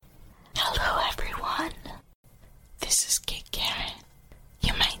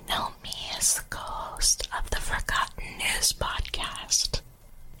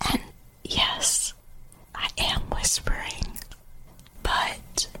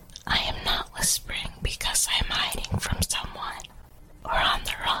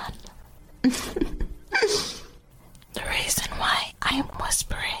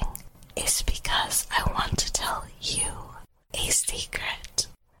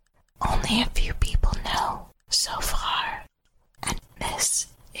only a few people know so far, and this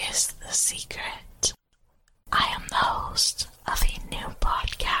is the secret. I am the host of a new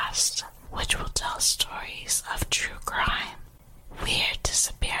podcast which will tell stories of true crime, weird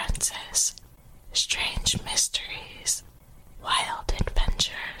disappearances, strange mysteries, wild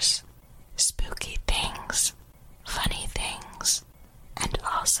adventures, spooky things, funny things, and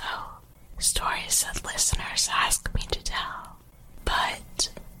also stories that listeners ask me to tell. But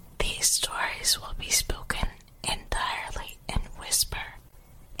these stories will be spoken entirely in whisper,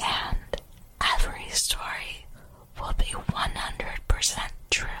 and every story will be 100%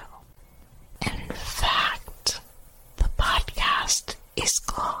 true. In fact, the podcast is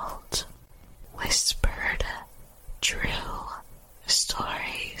called Whispered True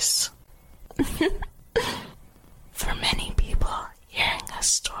Stories. For many people, hearing a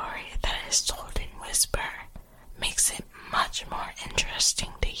story that is told in whisper makes it much more interesting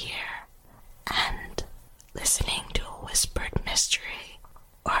to hear, and listening to a whispered mystery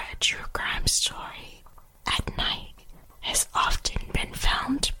or a true crime story at night has often been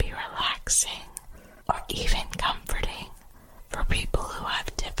found to be relaxing or even comforting for people who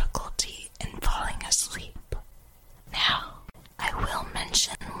have difficulty in falling asleep. Now, I will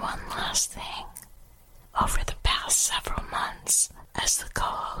mention one last thing. Over the past several months, as the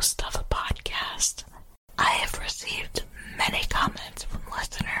co-host of a podcast, I have received many comments from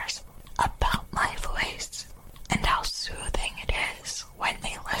listeners about my voice and how soothing it is when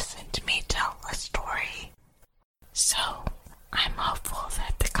they listen to me tell a story. So, I'm hopeful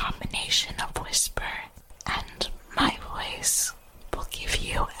that the combination of whisper and my voice will give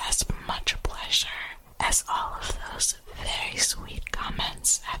you as much pleasure as all of those very sweet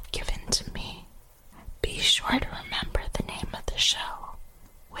comments have given to me. Be sure to remember the name of the show,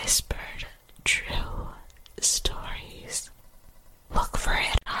 Whispered True Stories. Look for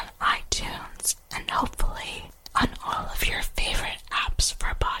it on iTunes and hopefully on all of your favorite apps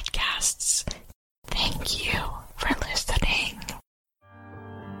for podcasts. Thank you for listening.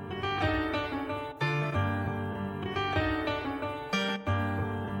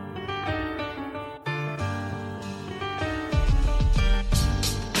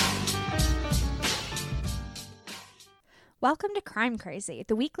 Welcome to Crime Crazy,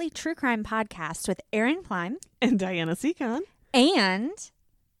 the weekly true crime podcast with Erin Klein And Diana Seacon. and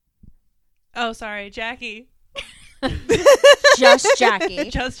Oh, sorry, Jackie. just Jackie.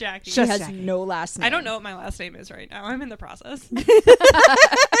 Just Jackie. She has Jackie. no last name. I don't know what my last name is right now. I'm in the process.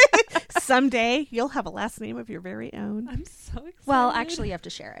 Someday you'll have a last name of your very own. I'm so excited. Well, actually, you have to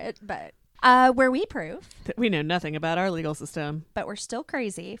share it, but where we prove, That we know nothing about our legal system. but we're still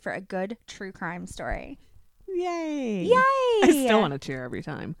crazy for a good true crime story. Yay. Yay! I still want to cheer every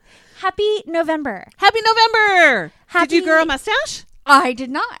time. Happy November. Happy November! Did you Happy- grow a mustache? I did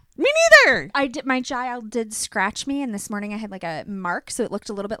not. Me neither! I did. My child did scratch me, and this morning I had like a mark, so it looked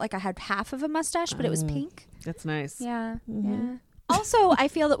a little bit like I had half of a mustache, but it was pink. That's nice. Yeah, yeah. Also, I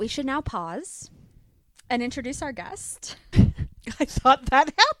feel that we should now pause and introduce our guest. I thought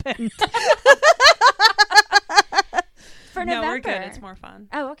that happened. For No, November. we're good. It's more fun.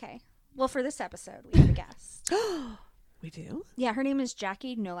 Oh, okay. Well, for this episode, we have a guest. We do? Yeah, her name is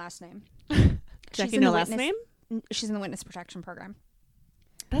Jackie, no last name. Jackie, in no the last name? She's in the witness protection program.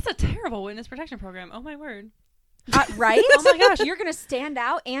 That's a terrible witness protection program. Oh, my word. Right? Oh, my gosh. You're going to stand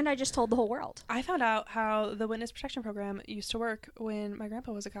out, and I just told the whole world. I found out how the witness protection program used to work when my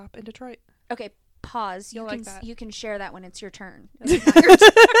grandpa was a cop in Detroit. Okay, pause. You'll like that. You can share that when it's your turn. I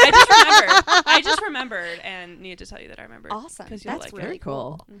just remembered and needed to tell you that I remembered. Awesome. 'Cause you'll That's like really it.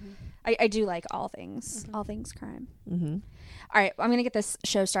 cool. Mhm. I do like all things crime. Mm-hmm. All right, I'm going to get this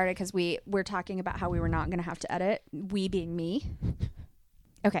show started because we're talking about how we were not going to have to edit, we being me.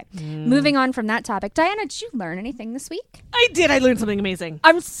 Okay, moving on from that topic. Diana, did you learn anything this week? I did. I learned something amazing.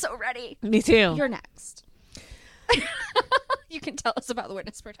 I'm so ready. Me too. You're next. You can tell us about the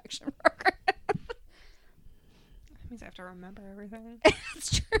witness protection program. That means I have to remember everything.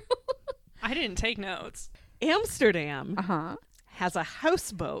 It's true. I didn't take notes. Amsterdam Uh-huh. has a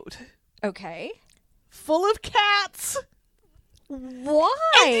houseboat Okay. full of cats. Why?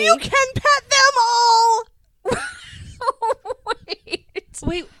 And you can pet them all. Wait.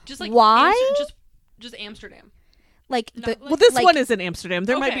 Wait, just like Why? Just Amsterdam. Like, No, the, like- Well, this like, one is in Amsterdam.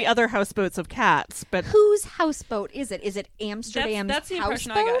 There might be Okay. other houseboats of cats, but whose houseboat is it? Is it Amsterdam's That's the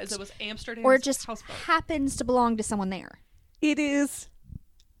impression houseboat? I got. Is it was Amsterdam's or it just houseboat. happens to belong to someone there? it is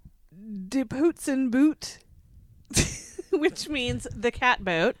De Boot, which means the cat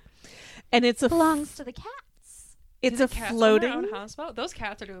boat, and it's a Belongs to the cats. it's Do a the cats own floating. their own houseboat? Those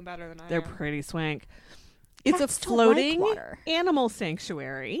cats are doing better than I They're am. pretty swank. It's Cats a don't like floating water. animal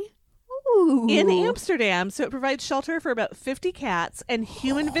sanctuary Ooh. in Amsterdam. So it provides shelter for about 50 cats, and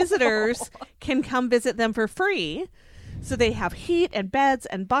human visitors can come visit them for free. So they have heat and beds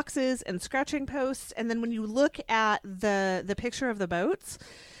and boxes and scratching posts. And then when you look at the picture of the boats,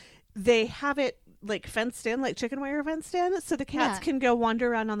 they have it like fenced in, like chicken wire fenced in, so the cats Yeah. can go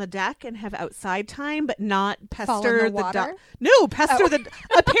wander around on the deck and have outside time, but not Fall in pester the the duck. water? No, pester the.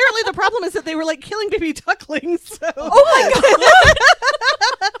 Apparently, the problem is that they were like killing baby ducklings. So. Oh my god!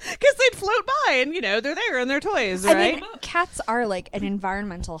 Because they'd float by, and they're there in their toys, I right? mean, cats are like an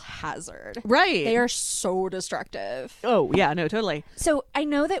environmental hazard. Right. They are so destructive. Oh yeah, no, totally. So I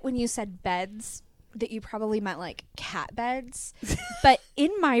know that when you said beds, that you probably meant like cat beds, but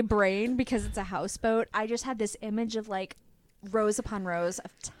in my brain, because it's a houseboat, I just had this image of like rows upon rows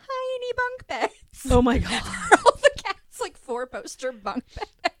of tiny bunk beds. Oh my god. For all the cats, like 4-poster bunk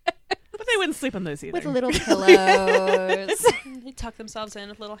beds But they wouldn't sleep on those either. with little pillows. They tuck themselves in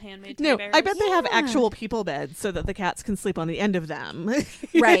with little handmade No, teddy I bears. bet they have Yeah. actual people beds so that the cats can sleep on the end of them.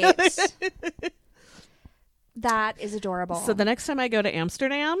 Right. That is adorable. So the next time I go to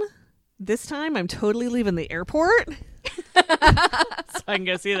Amsterdam, this time I'm totally leaving the airport so I can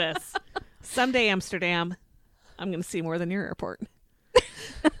go see this. Someday, Amsterdam, I'm going to see more than your airport.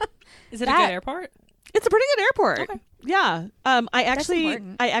 Is it a That- good airport? It's a pretty good airport. Okay. Yeah. I actually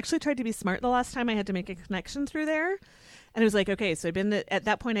important. tried to be smart the last time I had to make a connection through there. And it was like, okay, so at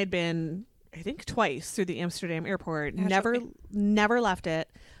that point I'd been, I think, twice through the Amsterdam airport. Yeah, Never left it.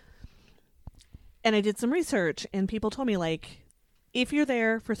 And I did some research, and people told me, like, if you're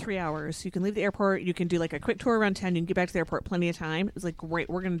there for 3 hours, you can leave the airport, you can do like a quick tour around town, you can get back to the airport plenty of time. It was like, great,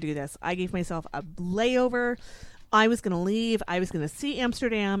 we're going to do this. I gave myself a layover. I was going to leave. I was going to see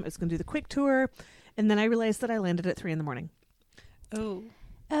Amsterdam. I was going to do the quick tour. And then I realized that I landed at 3 a.m. Oh.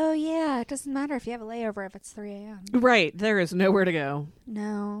 oh yeah, it doesn't matter if you have a layover if it's 3 a.m. Right. There is nowhere to go.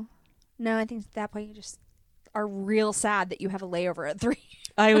 No, I think at that point you just are real sad that you have a layover at 3.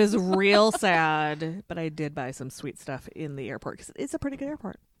 I was real sad, but I did buy some sweet stuff in the airport because it's a pretty good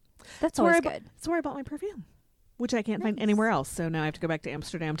airport. That's where always I good. That's where I bought my perfume, which I can't find Nice. anywhere else. So now I have to go back to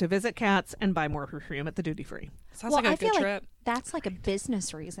Amsterdam to visit cats and buy more perfume at the duty free. Sounds Well, like I a good feel trip. like that's like a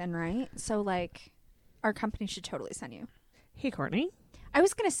business reason, right? So like, our company should totally send you. Hey, Courtney. I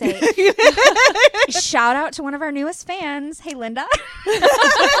was gonna say, shout out to one of our newest fans. Hey, Linda.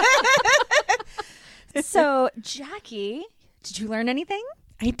 So, Jackie, did you learn anything?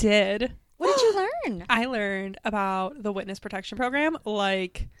 I did. What did you learn? I learned about the witness protection program.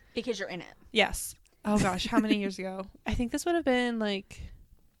 Like, Because you're in it. yes. Oh gosh, how many years ago? I think this would have been like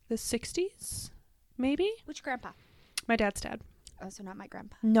the 60s, maybe? Which grandpa? My dad's dad. Oh, so not my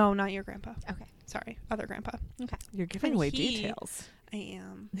grandpa. No, not your grandpa. Okay. Sorry, other grandpa. Okay. You're giving And away he- details. I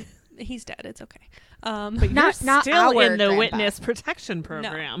am. He's dead. It's okay. But Not you're still our in the grandpa. witness protection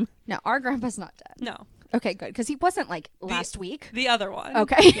program. No, our grandpa's not dead. No, Okay, good. Because he wasn't like last week. the other one.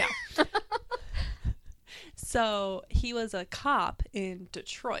 Okay. Yeah. So he was a cop in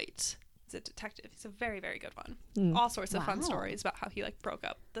Detroit. He's a detective. He's a very, very good one. Mm. All sorts of fun Wow. stories about how he like broke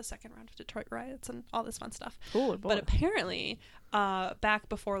up the second round of Detroit riots and all this fun stuff. Cool, boy. But apparently, back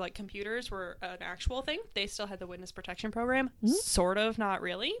before like computers were an actual thing, they still had the witness protection program. Sort of, not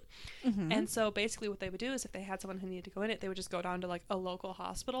really. Mm-hmm. And so basically, what they would do is if they had someone who needed to go in it, they would just go down to like a local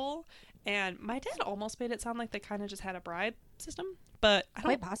hospital. And my dad almost made it sound like they kind of just had a bribe system, but I don't.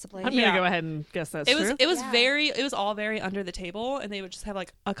 Quite possibly. I'm Yeah. gonna go ahead and guess that's It was true. it was Yeah. it was all very under the table, and they would just have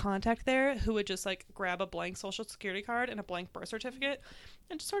like a contact there who would just like grab a blank social security card and a blank birth certificate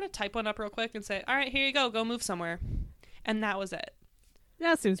and just sort of type one up real quick and say, all right, here you go move somewhere. And that was it.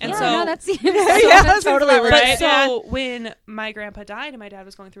 Yeah, seems And Yeah, about so- no, that seems Yeah, that's totally about right. right. But so when my grandpa died and my dad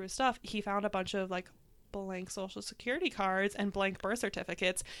was going through his stuff, he found a bunch of like blank social security cards and blank birth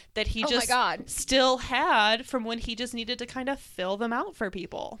certificates that he Oh my just God. still had from when he just needed to kind of fill them out for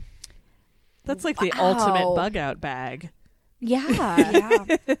people. That's like the Wow. ultimate bug out bag. Yeah.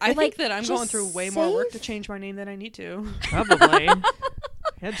 Yeah. I Like, think that I'm going just through way more work to save- change my name than I need to. Probably.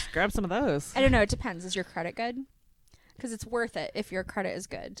 Yeah, just grab some of those. I don't know. It depends. Is your credit good? Because it's worth it if your credit is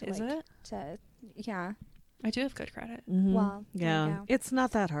good. To Is like, it? To yeah. I do have good credit. Mhm. Well, there you yeah, go. it's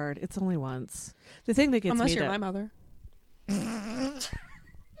not that hard. It's only once. The thing that gets Unless me you're though- my mother.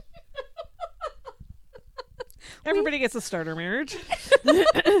 everybody gets a starter marriage.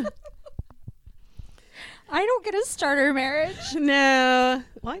 I don't get a starter marriage. No,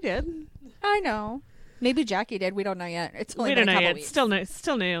 well, I did. I know. Maybe Jackie did. We don't know yet. It's only We been don't a know couple yet. weeks. Still new.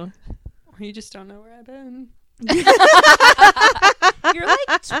 Still new. Or you just don't know where I've been. You're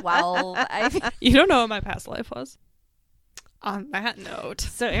like 12. I You don't know what my past life was. On that note,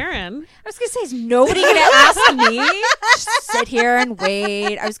 So, Erin, I was gonna say, is nobody gonna ask me? Just sit here and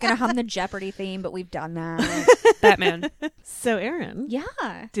wait. I was gonna hum the Jeopardy theme, but we've done that. Batman. So, Erin,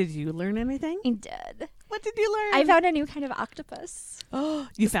 Yeah, did you learn anything? I did. What did you learn? I found a new kind of octopus. Oh,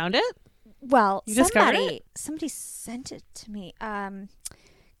 you found it? Well, You discovered somebody sent it to me.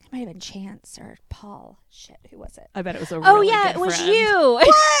 It might have been Chance or Paul. Shit, who was it? I bet it was a Oh really yeah, good it was friend. you.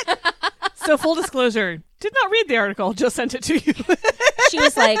 So, full disclosure, did not read the article, just sent it to you. She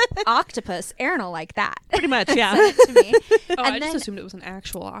was like, octopus. Aaron will like that. Pretty much, yeah. Sent it to me. Oh, And I then- just assumed it was an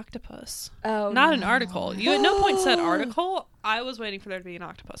actual octopus. Oh, Not an no. article. You at no point said article. I was waiting for there to be an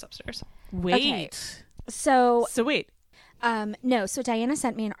octopus upstairs. Wait. So So, wait. no. So Diana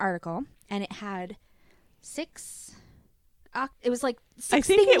sent me an article, and it had 6. It was like 6 I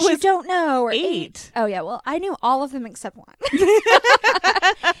think it things you was don't know, or 8. Oh yeah. Well, I knew all of them except one.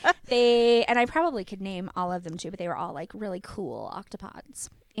 And I probably could name all of them too, but they were all like really cool octopods.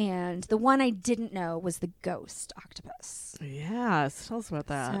 And the one I didn't know was the ghost octopus. Yes, tell us about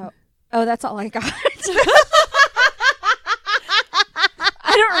that. So, oh, that's all I got.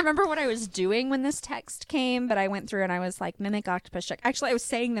 I don't remember what I was doing when this text came, but I went through and I was like, mimic octopus check. Actually, I was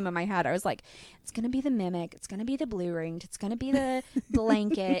saying them in my head. I was like, it's going to be the mimic. It's going to be the blue ringed. It's going to be the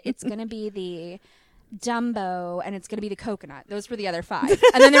blanket. It's going to be the Dumbo, and it's going to be the coconut. Those were the other 5.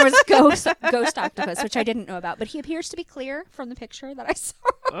 And then there was ghost octopus, which I didn't know about, but he appears to be clear from the picture that I saw.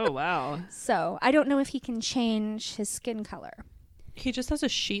 Oh, wow. So I don't know if he can change his skin color. He just has a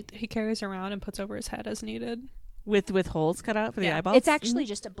sheet that he carries around and puts over his head as needed. With holes cut out for the Yeah. eyeballs? It's actually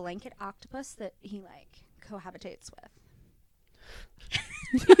just a blanket octopus that he like cohabitates with.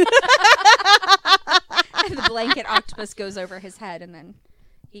 And the blanket octopus goes over his head, and then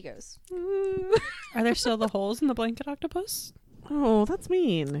he goes. "Ooh." Are there still the holes in the blanket octopus? Oh, that's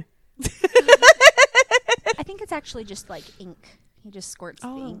mean. I think it's actually just like ink. He just squirts the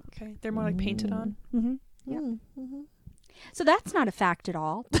ink. Okay. They're more like painted on. Mm-hmm. Yep. So that's not a fact at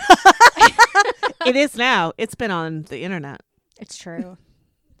all. It is now. It's been on the internet. It's true.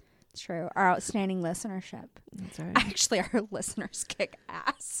 It's true. Our outstanding listenership. That's right. Actually, our listeners kick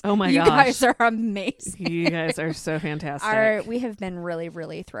ass. Oh my you gosh. guys are amazing. You guys are so fantastic. We have been really,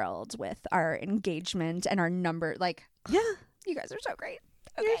 really thrilled with our engagement and our number. Like, Yeah. you guys are so great.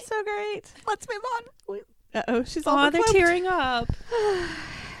 You're Okay, so great. let's move on. Uh-oh, she's all Oh, they're verklempt. tearing up.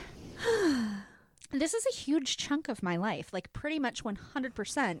 This is a huge chunk of my life, like pretty much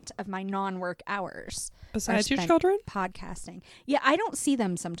 100% of my non-work hours. Besides are your spent children? podcasting. Yeah, I don't see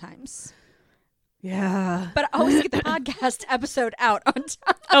them sometimes, Yeah. but I always get the podcast episode out on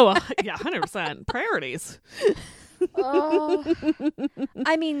time. Oh, yeah, 100%. Priorities. Oh.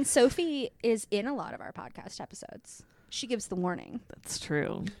 I mean, Sophie is in a lot of our podcast episodes. She gives the warning. That's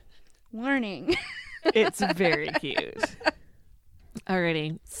true. Warning. It's very cute.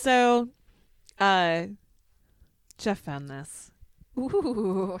 Alrighty. So, Jeff found this.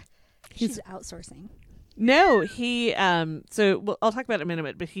 Ooh. She's outsourcing. No, he so I'll talk about it in a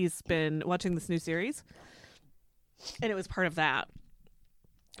minute, but he's been watching this new series, and it was part of that.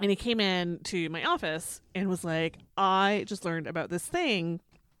 And he came in to my office and was like, I just learned about this thing,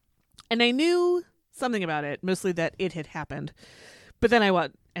 and I knew something about it, mostly that it had happened. But then I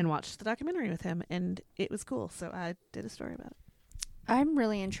watched the documentary with him, and it was cool, so I did a story about it. I'm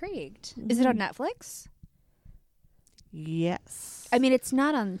really intrigued. Is it on Netflix? Yes. I mean, it's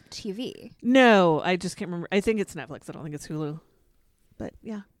not on TV. No, I just can't remember. I think it's Netflix. I don't think it's Hulu. But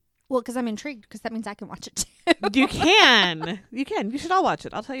yeah. Well, because I'm intrigued, because that means I can watch it too. You can. You can. You should all watch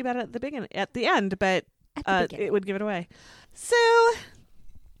it. I'll tell you about it at the beginning, at the end, but At the beginning. it would give it away. So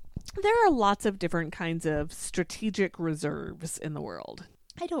there are lots of different kinds of strategic reserves in the world.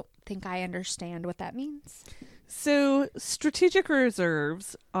 I don't think I understand what that means. So strategic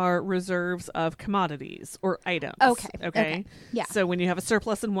reserves are reserves of commodities or items. Okay. Yeah. So when you have a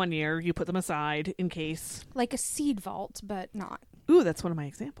surplus in one year, you put them aside in case. Like a seed vault, but not. Ooh, that's one of my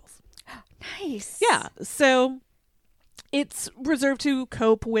examples. Nice. Yeah. So it's reserved to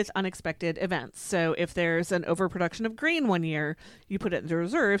cope with unexpected events. So if there's an overproduction of grain one year, you put it into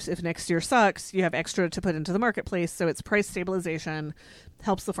reserves. If next year sucks, you have extra to put into the marketplace. So it's price stabilization,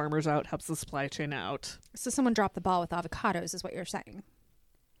 helps the farmers out, helps the supply chain out. So someone dropped the ball with avocados is what you're saying.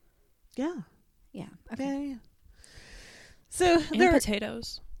 Yeah. Yeah. Okay. Yeah. So And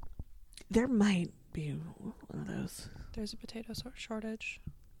potatoes. there might be one of those. There's a potato shortage.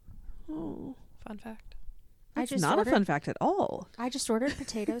 Oh, Fun fact. that's not a fun fact at all. I just ordered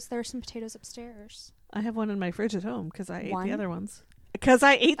potatoes. There are some potatoes upstairs. I have one in my fridge at home because I ate One? the other ones. Because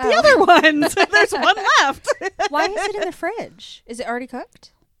I ate the Oh. other ones. There's one left. Why is it in the fridge? Is it already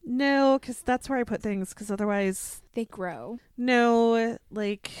cooked? No, because that's where I put things. Because otherwise, They grow. no,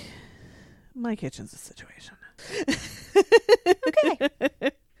 like my kitchen's a situation.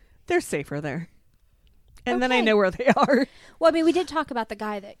 Okay. They're safer there. And then I Okay. know where they are. Well, I mean, we did talk about the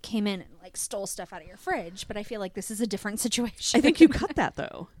guy that came in and like stole stuff out of your fridge, but I feel like this is a different situation. I think you cut that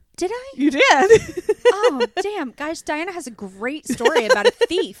though. Did I? You did. Oh, damn. Guys, Diana has a great story about a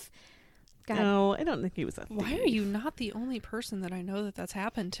thief. God. No, I don't think he was a thief. Why are you not the only person that I know that that's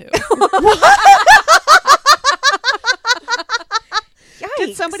happened to? Did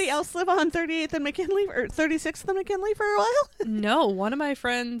Yikes. somebody else live on 38th and McKinley or 36th and McKinley for a while? No, one of my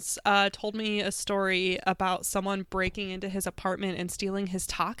friends told me a story about someone breaking into his apartment and stealing his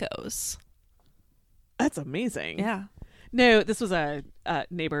tacos. That's amazing. Yeah. No, this was a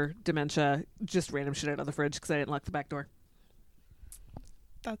neighbor dementia, just random shit out of the fridge because I didn't lock the back door.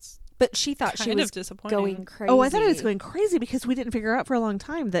 That's But she thought she kind was of disappointing. going crazy. Oh, I thought I was going crazy because we didn't figure out for a long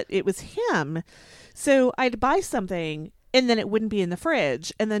time that it was him. So I'd buy something and then it wouldn't be in the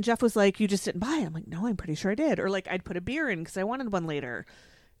fridge. And then Jeff was like, you just didn't buy it. I'm like, no, I'm pretty sure I did. Or like I'd put a beer in because I wanted one later.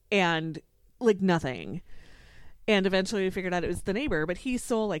 And like nothing. And eventually we figured out it was the neighbor. But he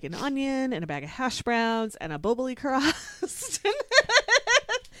sold like an onion and a bag of hash browns and a bubbly crust.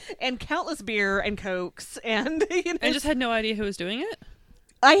 And countless beer and Cokes. And, you know, I just had no idea who was doing it.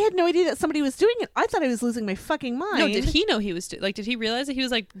 I had no idea that somebody was doing it. I thought I was losing my fucking mind. No, did he know he was like? Did he realize that he was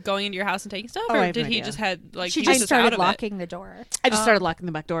like going into your house and taking stuff, Oh, I or have did no he idea. just had like She he was just out started of it? locking the door. I just started locking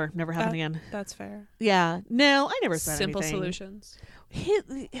the back door. Never happened again. That's fair. Yeah. No, I never said Simple anything. solutions.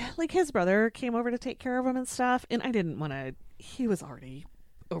 His brother came over to take care of him and stuff, and I didn't want to. He was already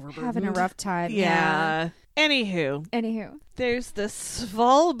overburdened. Having a rough time. Yeah. Anywho, Anywho. there's the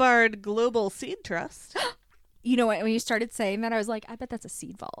Svalbard Global Seed Trust. You know what? When you started saying that, I was like, I bet that's a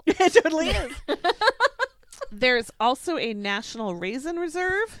seed vault. It totally is. There's also a National Raisin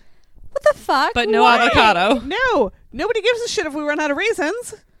Reserve. What the fuck? But no Why? avocado. No, nobody gives a shit if we run out of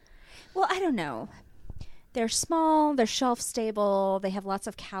raisins. Well, I don't know. They're small. They're shelf stable. They have lots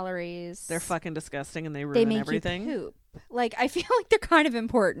of calories. They're fucking disgusting and they They ruin make everything. you poop. Like, I feel like they're kind of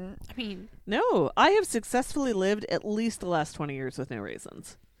important. I mean, No, I have successfully lived at least the last 20 years with no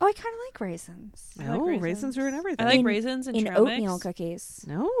raisins. Oh, I kind of like raisins. I like No, raisins. raisins ruin everything. I like In- raisins and In trail mix. oatmeal cookies.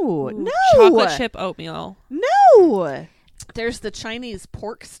 No, Ooh, no. chocolate chip oatmeal. No. There's the Chinese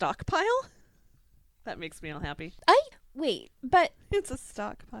pork stockpile. That makes me all happy. Wait, but It's a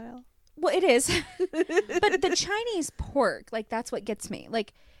stockpile. well, it is. But the Chinese pork, like that's what gets me.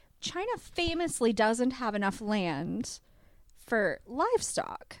 Like China famously doesn't have enough land for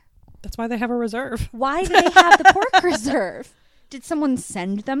livestock. That's why they have a reserve. Why do they have the pork reserve? Did someone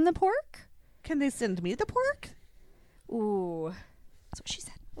send them the pork? Can they send me the pork? Ooh, that's what she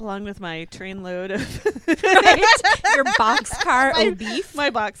said. Along with my train load of Right? Your boxcar of beef. my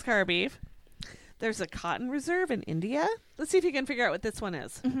boxcar beef. There's a cotton reserve in India. Let's see if you can figure out what this one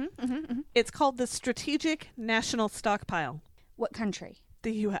is. It's called the Strategic National Stockpile, What country?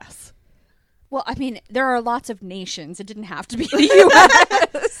 the U.S. Well, I mean, there are lots of nations. It didn't have to be the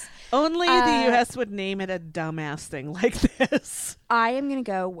U.S. Only the U.S. would name it a dumbass thing like this. I am going to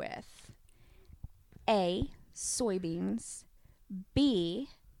go with A, soybeans, B,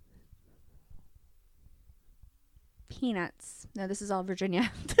 peanuts. No, this is all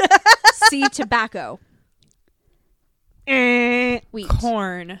Virginia. C, tobacco. Wheat.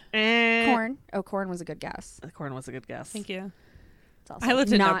 Corn. Corn. Oh, corn was a good guess. The corn was a good guess. Thank you. It's also I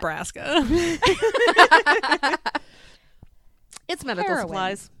lived in not Nebraska. It's medical Heroin.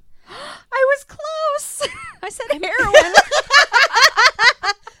 supplies. I was close. I said heroin.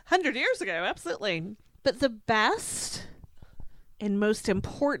 100 years ago, absolutely. But the best and most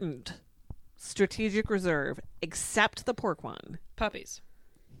important strategic reserve, except the pork one, Puppies.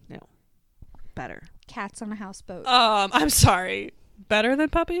 no, better, Cats on a houseboat. I'm sorry. Better than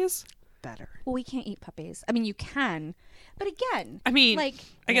puppies? better. Well, we can't eat puppies. I mean, you can, but again, I mean, like,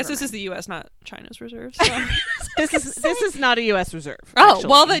 I guess never this is mind. the U.S., not China's reserve. So. This is not a U.S. reserve. Oh, actually.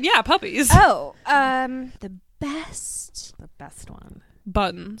 well then, yeah, puppies. Oh, the best The best one.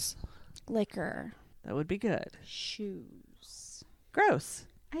 Buttons. liquor That would be good. shoes. Gross.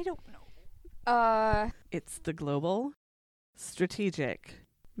 I don't know. It's the Global Strategic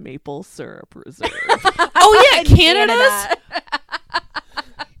Maple Syrup Reserve. Oh, yeah, Canada's?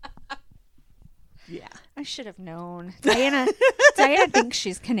 Yeah. I should have known. Diana thinks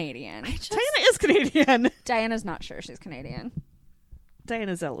she's Canadian. Diana is Canadian. Diana's not sure she's Canadian.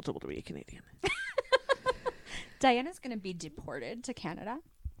 Diana's eligible to be a Canadian. Diana's going to be deported to Canada.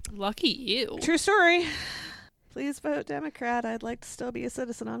 Lucky you. True story. Please vote Democrat. I'd like to still be a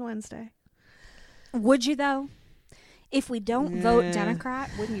citizen on Wednesday. Would you, though? If we don't vote Democrat,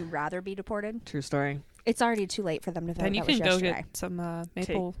 wouldn't you rather be deported? True story. It's already too late for them to vote. Then you That was can go yesterday. get some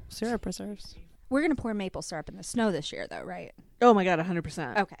maple syrup preserves. We're going to pour maple syrup in the snow this year, though, right? Oh my God,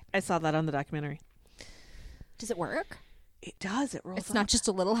 100%. Okay. I saw that on the documentary. Does it work? It does. It rolls It's not just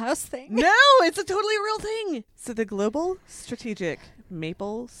a little house thing. No, it's a totally real thing. So the Global Strategic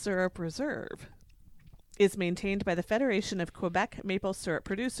Maple Syrup Reserve is maintained by the Federation of Quebec Maple Syrup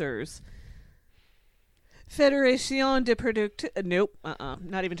Producers. Fédération de Nope,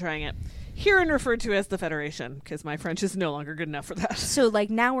 not even trying it. Herein referred to as the Federation, because my French is no longer good enough for that. So, like,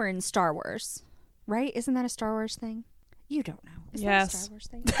 now we're in Star Wars, right? Isn't that a Star Wars thing? You don't know. Is that a Yes. Star Wars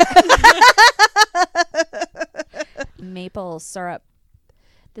thing? Maple syrup.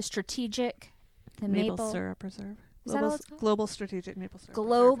 The Maple Syrup Reserve. Is that all it's called? Global Strategic Maple Syrup Reserve.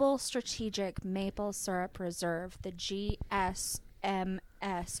 Global Strategic Maple Syrup Reserve, the GSMSR.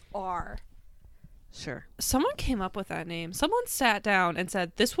 Sure. Someone came up with that name. Someone sat down and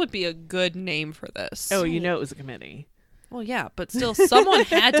said, this would be a good name for this. Oh, you know it was a committee. Well, yeah, but still, someone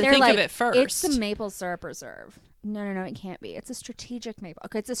had to They're think like, of it first. it's the Maple Syrup Reserve. No, it can't be. It's a strategic maple.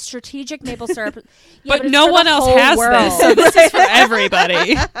 Okay, it's a strategic maple syrup. Yeah, but it's no for one the else whole has world. this, so this is for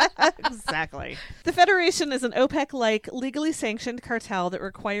everybody. Exactly. The Federation is an OPEC-like, legally sanctioned cartel that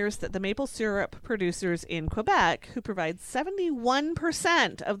requires that the maple syrup producers in Quebec, who provide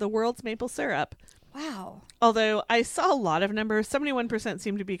 71% of the world's maple syrup, Wow. although I saw a lot of numbers, 71%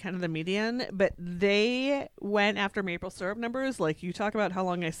 seemed to be kind of the median, but they went after maple syrup numbers. Like, you talk about how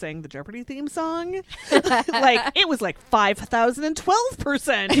long I sang the Jeopardy theme song. Like, it was like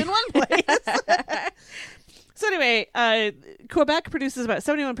 5,012% in one place. So anyway, Quebec produces about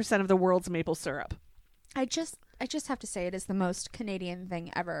 71% of the world's maple syrup. I just have to say it is the most Canadian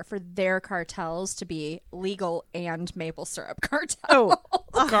thing ever for their cartels to be legal and maple syrup cartel.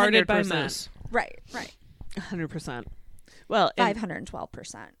 Oh, Guarded by 100%. moose. right. 100%. Well, and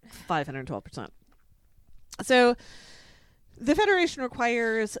 512%. 512%. So the Federation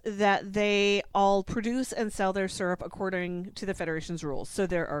requires that they all produce and sell their syrup according to the Federation's rules. So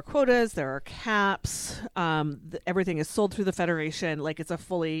there are quotas, there are caps, everything is sold through the Federation like it's a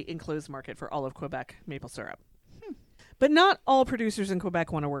fully enclosed market for all of Quebec maple syrup. But not all producers in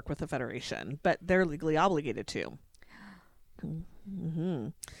Quebec want to work with the Federation, but they're legally obligated to. Mm-hmm.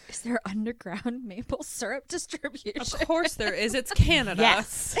 Is there underground maple syrup distribution? Of course there is. It's Canada.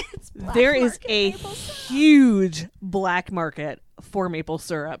 Yes. Black There is market a maple syrup. huge black market for maple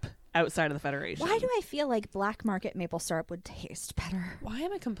syrup outside of the Federation. Why do I feel like black market maple syrup would taste better? Why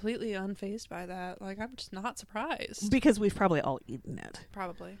am I completely unfazed by that? Like, I'm just not surprised. Because we've probably all eaten it.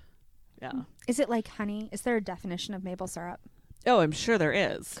 Probably. Yeah. Is it like honey? Is there a definition of maple syrup? Oh, I'm sure there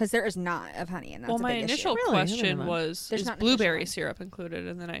is. Because there is not of honey, and that's Well, a my big initial issue. Really? I didn't question know that. was, There's is not an official blueberry one. syrup included?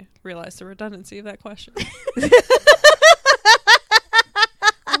 And then I realized the redundancy of that question.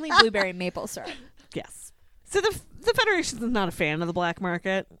 Only blueberry maple syrup. Yes. So the Federation is not a fan of the black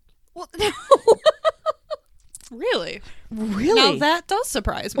market. Well, Really? Really? Now that does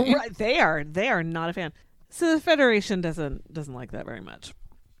surprise me. Right, they are not a fan. So the Federation doesn't like that very much.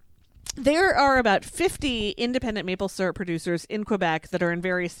 There are about 50 independent maple syrup producers in Quebec that are in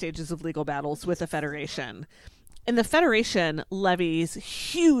various stages of legal battles with the Federation. And the Federation levies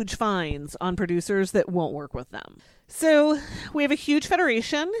huge fines on producers that won't work with them. So we have a huge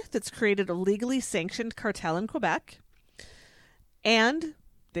federation that's created a legally sanctioned cartel in Quebec. And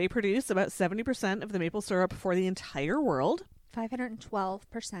they produce about 70% of the maple syrup for the entire world.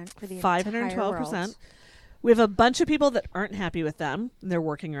 512% for the 512%. entire world. We have a bunch of people that aren't happy with them, and they're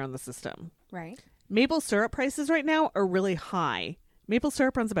working around the system. Right. Maple syrup prices right now are really high. Maple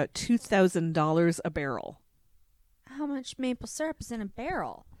syrup runs about $2,000 a barrel. How much maple syrup is in a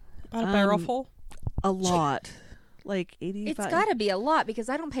barrel? About a barrel full? A lot. Like 85. It's got to be a lot because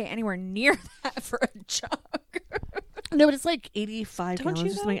I don't pay anywhere near that for a jug. No, but it's like 85 Don't gallons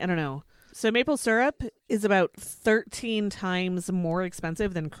you or something. I don't know. So maple syrup is about 13 times more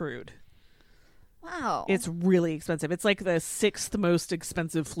expensive than crude. Wow. It's really expensive. It's like the 6th most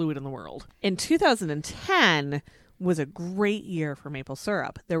expensive fluid in the world. In 2010 was a great year for maple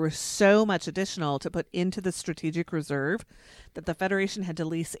syrup. There was so much additional to put into the strategic reserve that the Federation had to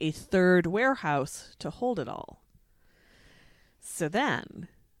lease a third warehouse to hold it all. So then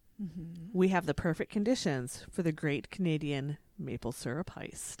we have the perfect conditions for the Great Canadian Maple Syrup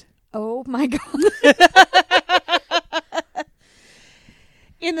Heist. Oh my God.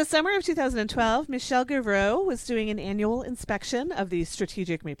 In the summer of 2012, Michel Gavreau was doing an annual inspection of the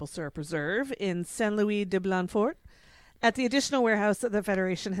Strategic Maple Syrup Reserve in Saint-Louis de Blanfort at the additional warehouse that the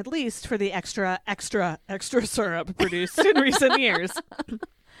Federation had leased for the extra syrup produced in recent years.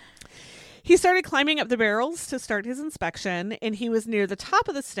 He started climbing up the barrels to start his inspection, and he was near the top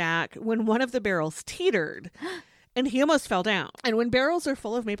of the stack when one of the barrels teetered, and he almost fell down. And when barrels are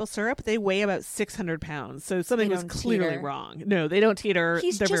full of maple syrup, they weigh about 600 pounds, so something They was don't clearly teeter. wrong. No, they don't teeter.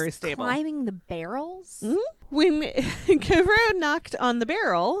 He's They're just very stable. climbing the barrels. Mhm. When Coverot knocked on the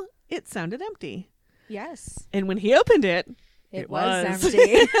barrel, it sounded empty. Yes, And when he opened it, it It was was.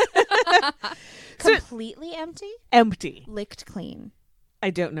 empty. So- Completely empty, empty. licked clean. I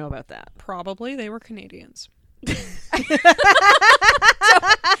don't know about that. Probably they were Canadians.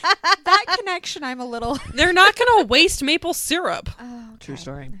 That connection, I'm a little. They're not going to waste maple syrup. Oh, okay. True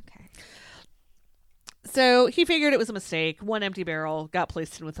story. Okay. So he figured it was a mistake. One empty barrel got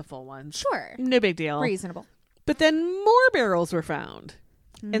placed in with a full one. Sure. No big deal. Reasonable. But then more barrels were found.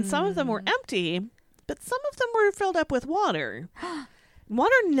 And some of them Hmm. were empty, but some of them were filled up with water.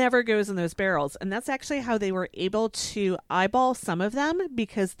 Water never goes in those barrels. And that's actually how they were able to eyeball some of them,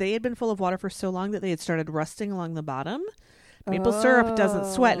 because they had been full of water for so long that they had started rusting along the bottom. Maple syrup doesn't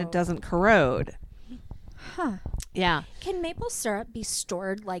sweat and it doesn't corrode. Huh. Yeah. Can maple syrup be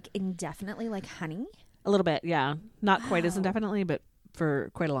stored like indefinitely, like honey? A little bit, yeah. Not quite as Wow. indefinitely, but for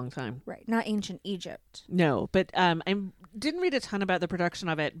quite a long time. Right. Not ancient Egypt. No, but I didn't read a ton about the production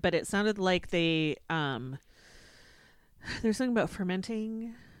of it, but it sounded like they there's something about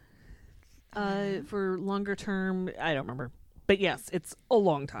fermenting for longer term. I don't remember. But yes, it's a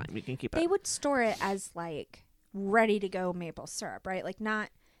long time you can keep it. They would store it as like ready to go maple syrup, right? Like not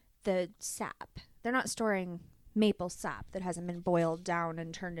the sap. They're not storing maple sap that hasn't been boiled down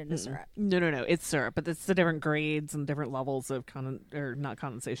and turned into syrup. No. It's syrup, but it's the different grades and different levels of not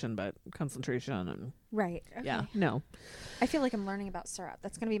condensation, but concentration and Right. Okay. yeah, no. I feel like I'm learning about syrup.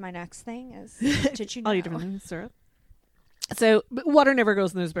 That's going to be my next thing is did you know? All you different things, syrup. So but water never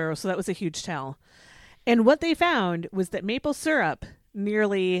goes in those barrels, so that was a huge tell. And what they found was that maple syrup,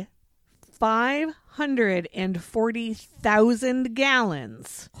 nearly 540,000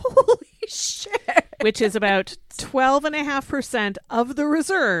 gallons, Holy shit. which is about 12.5% of the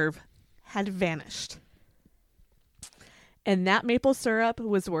reserve, had vanished. And that maple syrup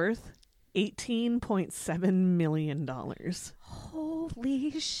was worth $18.7 million.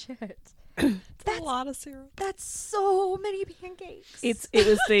 Holy shit. That's a lot of syrup. That's so many pancakes. It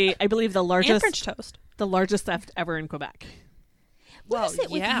was I believe the And largest French toast. theft ever in Quebec. What Well, is it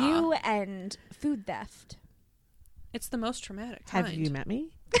with yeah. you and food theft? It's the most traumatic kind. Have you met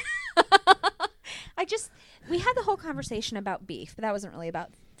me? We had the whole conversation about beef, but that wasn't really about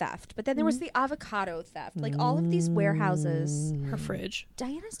theft. But then there was the avocado theft. Like all of these warehouses. Her fridge.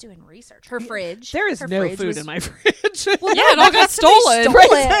 Diana's doing research. Her fridge. There is her no fridge food was- in my fridge. Well, Yeah, it all got stolen. stole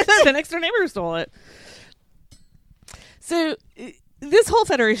Right. it. The next door neighbor stole it. So this whole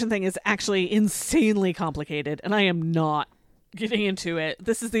Federation thing is actually insanely complicated, and I am not getting into it.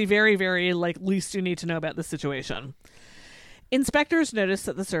 This is the very, very least you need to know about the situation. Inspectors noticed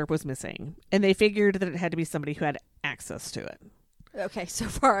that the syrup was missing, and they figured that it had to be somebody who had access to it. Okay, so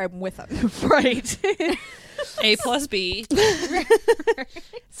far I'm with them. Right. A plus B.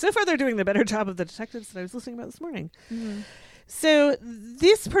 So far, they're doing the better job of the detectives that I was listening about this morning. So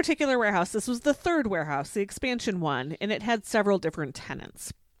this particular warehouse, this was the third warehouse, the expansion one, and it had several different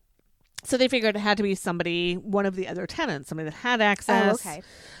tenants. So they figured it had to be somebody, one of the other tenants, somebody that had access. Oh, okay.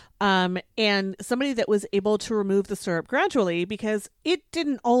 And somebody that was able to remove the syrup gradually, because it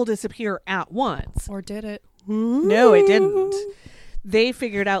didn't all disappear at once. Or did it? No, it didn't. They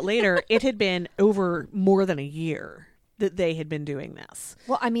figured out later it had been over more than a year that they had been doing this.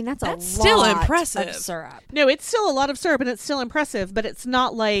 Well, I mean, that's That's a still lot impressive. of syrup. No, it's still a lot of syrup and it's still impressive, but it's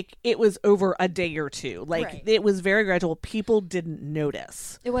not like it was over a day or two. Like Right. it was very gradual. People didn't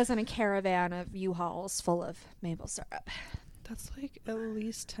notice. It wasn't a caravan of U-Hauls full of maple syrup. That's like at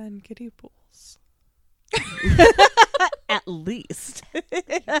least 10 kiddie pools. At least.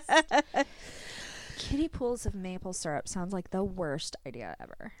 Kiddie pools of maple syrup sounds like the worst idea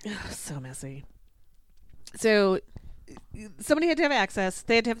ever. So messy. So somebody had to have access.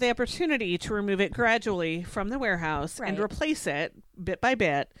 They had to have the opportunity to remove it gradually from the warehouse and Right. replace it bit by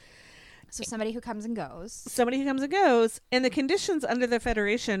bit. So somebody who comes and goes. Somebody who comes and goes, and the conditions under the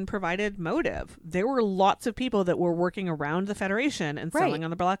Federation provided motive. There were lots of people that were working around the Federation and Right. selling on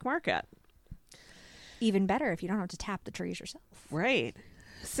the black market. Even better if you don't have to tap the trees yourself. Right.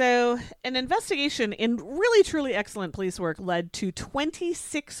 So an investigation in really truly excellent police work led to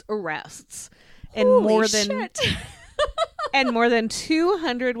 26 arrests and Holy more than shit. and more than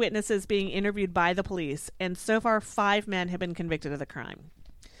 200 witnesses being interviewed by the police, and so far 5 men have been convicted of the crime.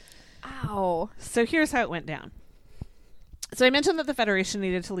 Ow. So here's how it went down. So I mentioned that the Federation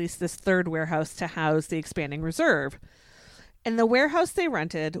needed to lease this third warehouse to house the expanding reserve. And the warehouse they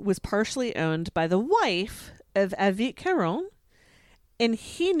rented was partially owned by the wife of Avit Caron, and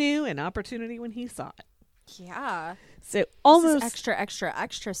he knew an opportunity when he saw it. Yeah. So Almost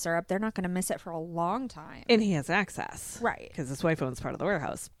extra syrup. They're not going to miss it for a long time. and he has access. Right. Because his wife owns part of the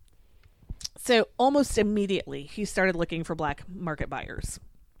warehouse. So almost immediately, he started looking for black market buyers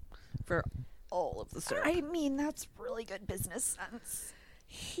for all of the syrup. I mean, that's really good business sense.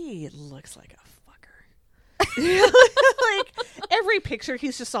 He looks like a fucker. Like, every picture,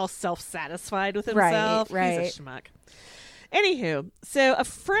 he's just all self-satisfied with himself. Right. He's a schmuck. Anywho, so a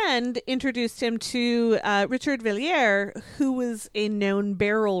friend introduced him to Richard Villiers, who was a known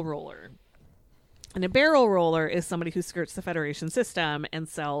barrel roller. And a barrel roller is somebody who skirts the Federation system and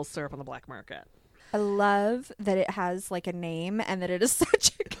sells syrup on the black market. I love that it has like a name and that it is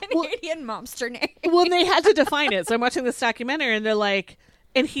such a Canadian mobster name. Well, and they had to define it. So I'm watching this documentary and they're like,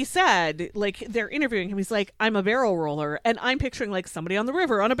 and he said, like, they're interviewing him. He's like, I'm a barrel roller. And I'm picturing like somebody on the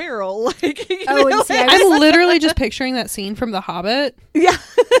river on a barrel. Like, you Oh, know, and see, I'm literally just picturing that scene from The Hobbit. yeah.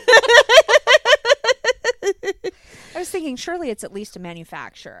 I was thinking, surely it's at least a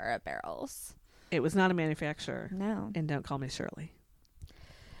manufacturer of barrels. It was not a manufacturer. No. And don't call me Shirley.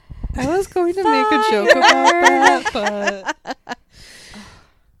 I was going to make a joke about that, but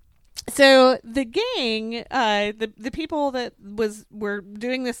So the gang, the people that were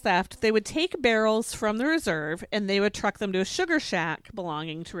doing this theft, they would take barrels from the reserve and they would truck them to a sugar shack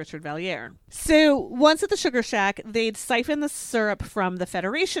belonging to Richard Villiers. So once at the sugar shack, they'd siphon the syrup from the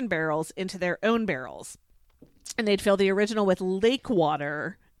Federation barrels into their own barrels. And they'd fill the original with lake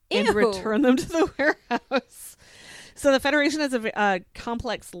water and Ew. return them to the warehouse. So the Federation has a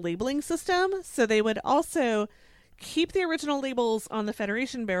complex labeling system. So they would also keep the original labels on the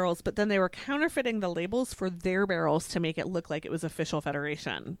Federation barrels, but then they were counterfeiting the labels for their barrels to make it look like it was official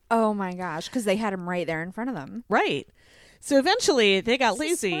Federation. Oh my gosh, because they had him right there in front of them. Right. So eventually they got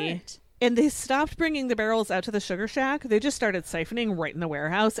This is lazy smart. and they stopped bringing the barrels out to the sugar shack. They just started siphoning right in the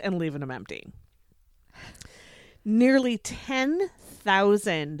warehouse and leaving them empty. Nearly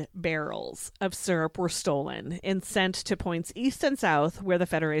 10,000 barrels of syrup were stolen and sent to points east and south where the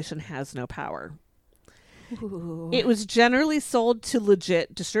Federation has no power. Ooh. It was generally sold to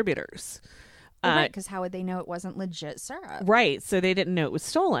legit distributors. Right, because how would they know it wasn't legit syrup? Right, so they didn't know it was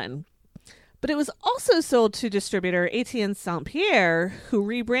stolen. But it was also sold to distributor Etienne Saint-Pierre, who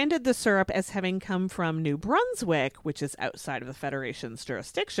rebranded the syrup as having come from New Brunswick, which is outside of the Federation's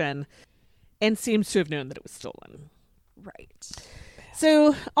jurisdiction, and seems to have known that it was stolen. Right.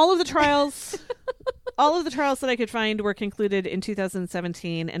 So all of the trials that I could find were concluded in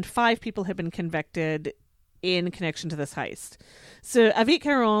 2017, and 5 people have been convicted in connection to this heist. So Avit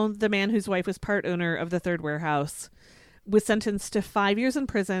Caron, the man whose wife was part owner of the third warehouse, was sentenced to 5 years in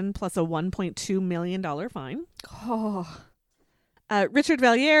prison plus a $1.2 million fine. Oh. Richard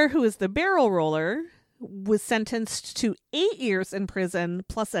Villiers, who is the barrel roller, was sentenced to 8 years in prison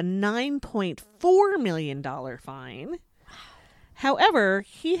plus a $9.4 million fine. However,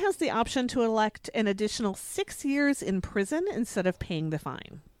 he has the option to elect an additional 6 years in prison instead of paying the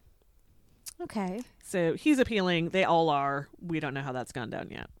fine. Okay. So he's appealing. They all are. We don't know how that's gone down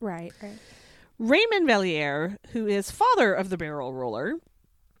yet. Right. Raymond Villiers, who is father of the barrel roller,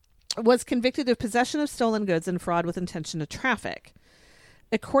 was convicted of possession of stolen goods and fraud with intention to traffic.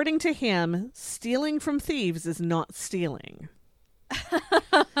 According to him, stealing from thieves is not stealing.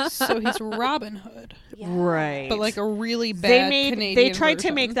 so he's Robin Hood, Right. but like a really bad Canadian They tried to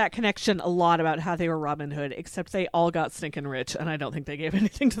version. make that connection a lot about how they were Robin Hood, except they all got stinking rich, and I don't think they gave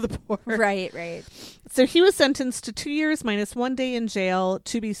anything to the poor. Right. So he was sentenced to 2 years minus 1 day in jail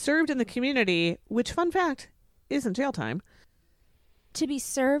to be served in the community, which, fun fact, isn't jail time. To be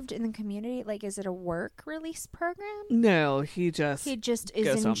served in the community, like, is it a work release program? No, he just He just is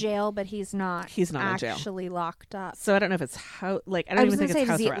goes in home. jail, but he's not. He's not in jail. actually locked up. So I don't know if it's how, like, I I don't was even gonna think say, it's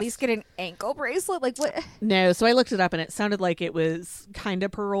does house he arrest. at least get an ankle bracelet? Like what? No, so I looked it up and it sounded like it was kind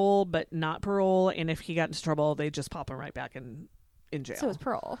of parole, but not parole. And if he got into trouble, they just pop him right back in jail. So it's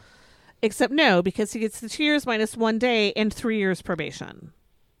parole. Except no, because he gets the 2 years minus 1 day and 3 years probation,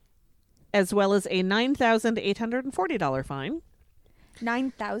 as well as a $9,840 fine.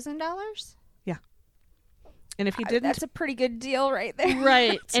 $9,000. And if he didn't, That's a pretty good deal right there.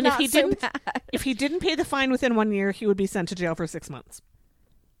 right? It's And if not he so didn't, bad. if he didn't pay the fine within 1 year, he would be sent to jail for 6 months.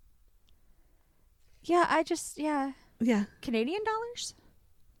 Yeah, Yeah, Canadian dollars.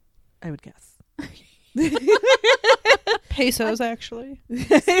 I would guess. pesos, actually.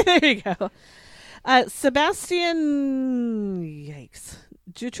 There you go. Sebastian, yikes,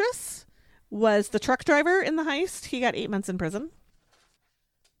 Jutras was the truck driver in the heist. He got 8 months in prison.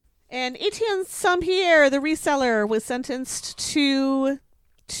 And Etienne Saint-Pierre, the reseller, was sentenced to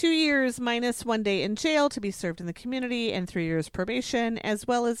 2 years minus 1 day in jail to be served in the community and 3 years probation, as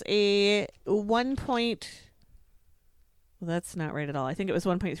well as a that's not right at all. I think it was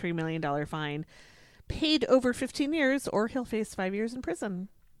 $1.3 million fine paid over 15 years, or he'll face 5 years in prison.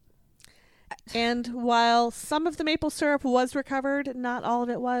 And while some of the maple syrup was recovered, not all of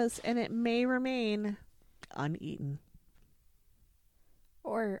it was, and it may remain uneaten.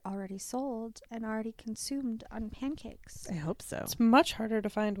 Or already sold and already consumed on pancakes. I hope so. It's much harder to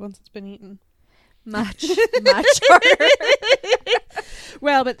find once it's been eaten. Much harder.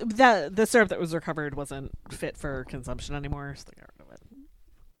 Well, but the syrup that was recovered wasn't fit for consumption anymore, so they got rid of it.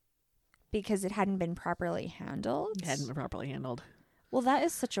 Because it hadn't been properly handled. It hadn't been properly handled. Well, that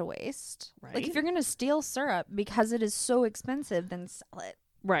is such a waste. Right? Like, if you're going to steal syrup because it is so expensive, then sell it.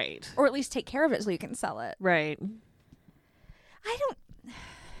 Right. Or at least take care of it so you can sell it. Right. I don't...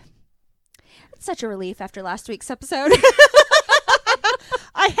 It's such a relief after last week's episode.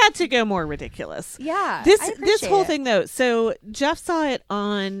 I had to go more ridiculous. Yeah. This I appreciate whole it. thing, though, so Jeff saw it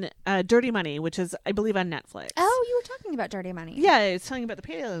on Dirty Money, which is, I believe, on Netflix. Oh, you were talking about Dirty Money. Yeah, it's talking about the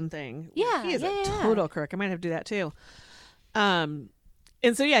Palin thing. Yeah, He is yeah. a total crook. I might have to do that, too. And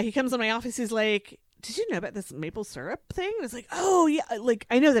so, yeah, he comes in my office. He's like, did you know about this maple syrup thing? And it's like, oh, yeah. Like,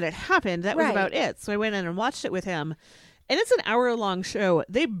 I know that it happened. That was Right. about it. So I went in and watched it with him. And it's an hour-long show.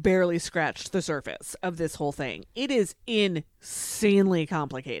 They barely scratched the surface of this whole thing. It is insanely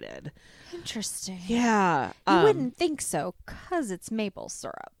complicated. Interesting. Yeah. You wouldn't think so, because it's maple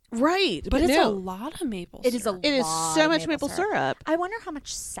syrup. Right. But it's a no. lot of maple It is syrup. It is lot so of much maple syrup. I wonder how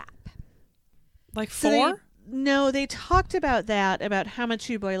much sap. Like So 4? they talked about that, about how much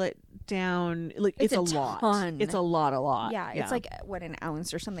you boil it down. Like it's It's a a lot. ton. It's a lot. Yeah, it's like, what, an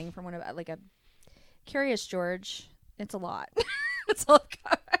ounce or something from one of, like, a Curious George. It's a lot. That's all I've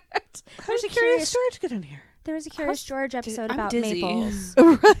got. How's Curious George get in here? There was a Curious George episode I'm about dizzy. maples.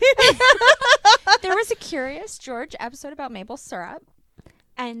 Right. There was a Curious George episode about maple syrup,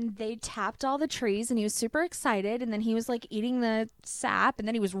 and they tapped all the trees, and he was super excited, and then he was like eating the sap, and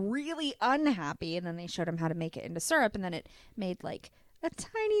then he was really unhappy, and then they showed him how to make it into syrup, and then it made like a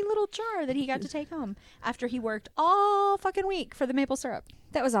tiny little jar that he got to take home after he worked all fucking week for the maple syrup.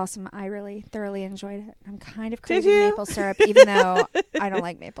 That was awesome. I really thoroughly enjoyed it. I'm kind of craving you? maple syrup, even though I don't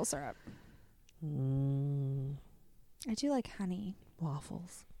like maple syrup. I do like honey.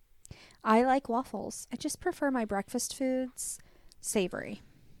 Waffles. I like waffles. I just prefer my breakfast foods savory.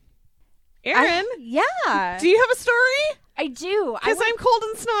 Aaron, Yeah. do you have a story? I do. Because I'm cold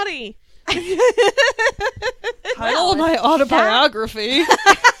and snotty. Title of my autobiography.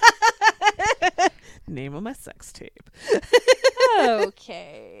 Name of my sex tape.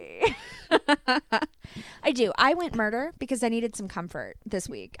 Okay. I do. I went murder because I needed some comfort this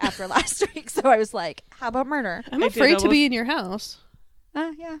week after last week. So I was like, how about murder? I'm I did afraid to almost- be in your house.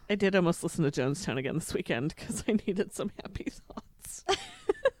 Yeah. I did almost listen to Jonestown again this weekend because I needed some happy thoughts.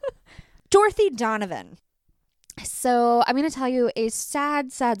 Dorothy Donovan. So I'm going to tell you a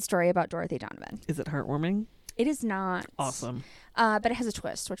sad, sad story about Dorothy Donovan. Is it heartwarming? It is not. Awesome. But it has a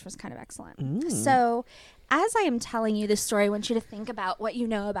twist, which was kind of excellent. So, as I am telling you this story, I want you to think about what you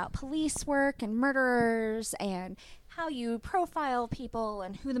know about police work and murderers and how you profile people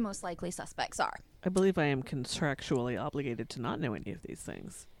and who the most likely suspects are. I believe I am contractually obligated to not know any of these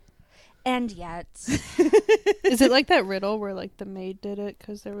things. And yet, Is it like that riddle where like the maid did it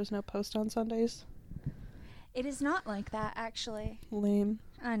because there was no post on Sundays? it is not like that, actually. Lame.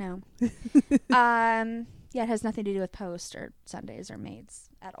 I know. Yeah, it has nothing to do with post or Sundays or maids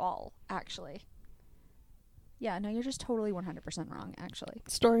at all, actually. Yeah, no, you're just totally 100% wrong, actually.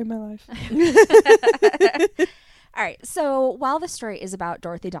 Story of my life. All right, so while the story is about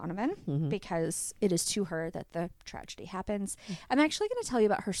Dorothy Donovan, because it is to her that the tragedy happens, I'm actually going to tell you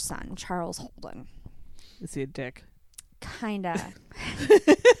about her son, Charles Holden. Is he a dick? Kinda.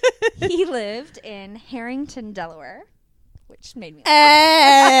 He lived in Harrington, Delaware, which made me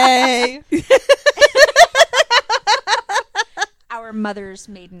Hey! our mother's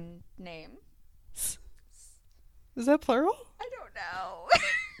maiden name. Is that plural? I don't know.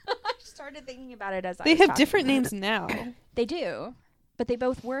 I started thinking about it as I They was have talking different about names now. it. They do, but they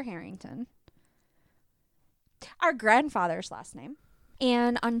both were Harrington. Our grandfather's last name.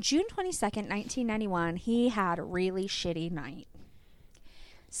 And on June 22nd, 1991, he had a really shitty night.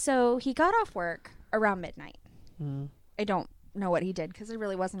 So he got off work around midnight. I don't know what he did because I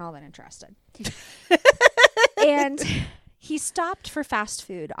really wasn't all that interested. And he stopped for fast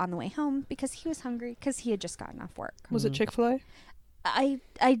food on the way home because he was hungry because he had just gotten off work. Was it Chick-fil-A?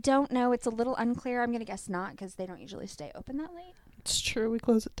 I don't know. It's a little unclear. I'm going to guess not because they don't usually stay open that late. It's true. We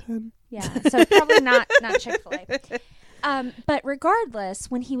close at 10. Yeah, so probably not Chick-fil-A. But regardless,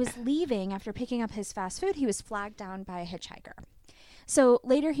 when he was leaving after picking up his fast food, he was flagged down by a hitchhiker. So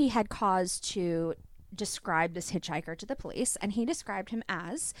later he had cause to describe this hitchhiker to the police, and he described him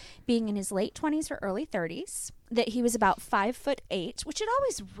as being in his late 20s or early 30s, that he was about 5'8", which it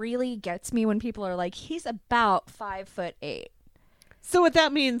always really gets me when people are like, he's about 5'8". So what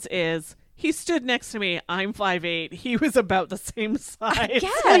that means is he stood next to me. I'm 5'8". He was about the same size.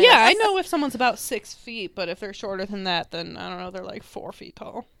 Yes. Well, yeah, I know if someone's about 6 feet, but if they're shorter than that, then I don't know, they're like 4 feet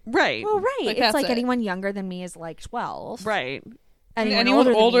tall. Right. Well, right. Like, It's that's like it. anyone younger than me is like 12. Right. Anyone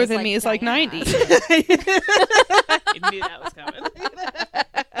older than me is like Diana. 90. I knew that was coming.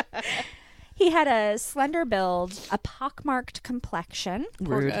 He had a slender build, a pockmarked complexion.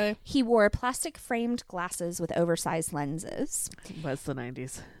 Poor guy. He wore plastic framed glasses with oversized lenses. Was the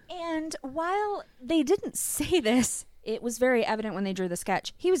 90s. And while they didn't say this, it was very evident when they drew the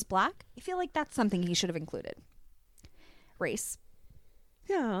sketch. He was black. I feel like that's something he should have included. Race.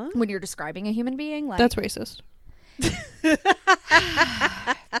 Yeah. When you're describing a human being, like That's racist.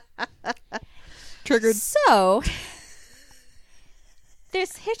 Triggered. So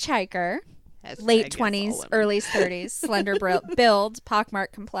this hitchhiker, late 20s, early 30s, slender build,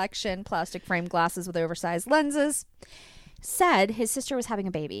 pockmarked complexion, plastic framed glasses with oversized lenses, said his sister was having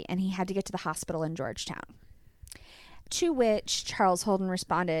a baby and he had to get to the hospital in Georgetown. To which Charles Holden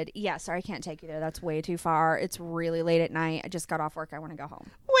responded, "Yeah, sorry, I can't take you there. That's way too far. It's really late at night. I just got off work. I want to go home."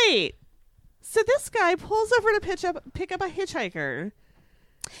 Wait. So this guy pulls over to pick up a hitchhiker.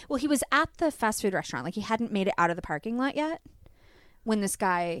 Well, he was at the fast food restaurant. Like, he hadn't made it out of the parking lot yet when this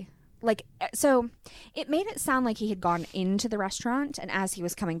guy, like, so it made it sound like he had gone into the restaurant, and as he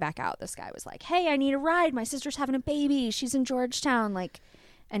was coming back out, this guy was like, "Hey, I need a ride. My sister's having a baby. She's in Georgetown." Like,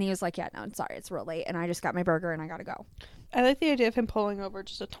 and he was like, "Yeah, no, sorry, it's real late, and I just got my burger, and I gotta go." I like the idea of him pulling over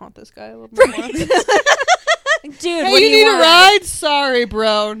just to taunt this guy a little bit more. Dude, Hey, what do you need want? a ride? Sorry,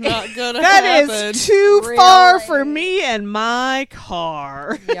 bro. Not gonna That happen. is too far Really? for me and my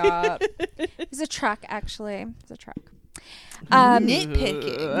car. Yeah, it's a truck. Actually, it's a truck.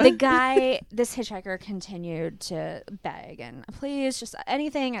 Nitpicking. The guy, this hitchhiker, continued to beg and, "Please, just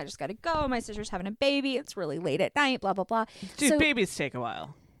anything. I just got to go. My sister's having a baby. It's really late at night. Blah blah blah." Dude, So- babies take a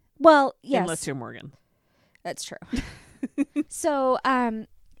while. Well, yes, Unless you're Morgan. that's true. So,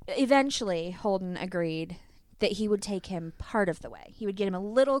 eventually, Holden agreed that he would take him part of the way. He would get him a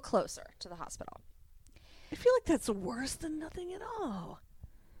little closer to the hospital. I feel like that's worse than nothing at all.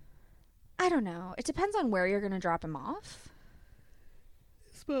 I don't know. It depends on where you're going to drop him off.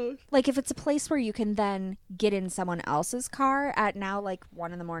 I suppose. Like, if it's a place where you can then get in someone else's car at now, like,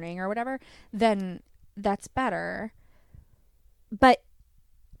 1 a.m. or whatever, then that's better. But,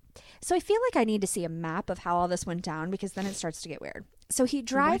 so I feel like I need to see a map of how all this went down, because then it starts to get weird. So he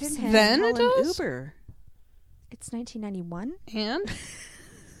drives him. Then call it an does? Uber? It's 1991. And?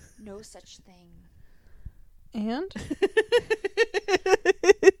 No such thing. And?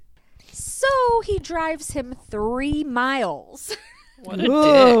 So he drives him 3 miles What a dick.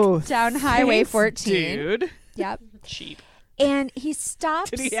 Whoa. down Highway Thanks, 14. Dude. Yep. Cheap. And he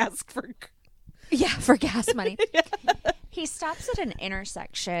stops. Did he ask for... Yeah, for gas money. He stops at an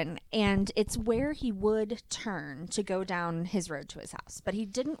intersection, and it's where he would turn to go down his road to his house. But he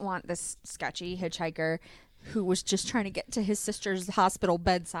didn't want this sketchy hitchhiker who was just trying to get to his sister's hospital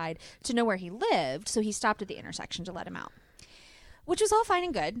bedside to know where he lived, so he stopped at the intersection to let him out. Which was all fine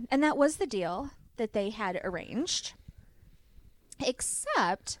and good, and that was the deal that they had arranged.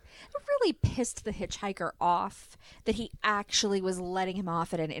 Except it really pissed the hitchhiker off that he actually was letting him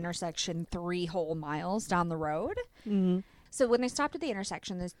off at an intersection 3 whole miles down the road. Mm-hmm. So when they stopped at the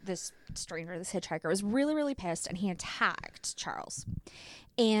intersection, this stranger, this hitchhiker, was really, really pissed, and he attacked Charles.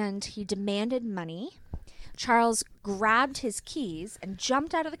 And he demanded money. Charles grabbed his keys and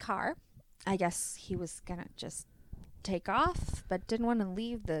jumped out of the car. I guess he was going to just take off, but didn't want to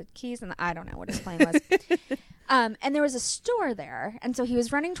leave the keys. And I don't know what his plan was. And there was a store there, and so he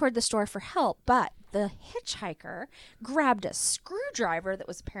was running toward the store for help, but the hitchhiker grabbed a screwdriver that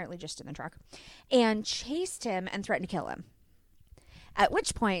was apparently just in the truck and chased him and threatened to kill him. At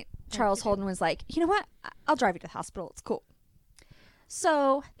which point, Charles Holden was like, "You know what? I'll drive you to the hospital. It's cool."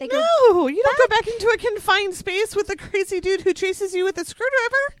 So they go. No, you don't go back into a confined space with a crazy dude who chases you with a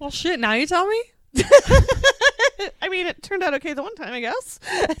screwdriver. Well, shit, now you tell me? I mean, it turned out okay the one time, I guess.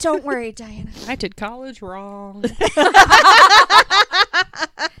 Don't worry, Diana. I did college wrong.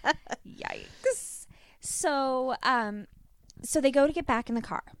 Yikes. So, so they go to get back in the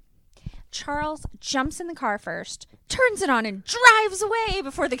car. Charles jumps in the car first, turns it on, and drives away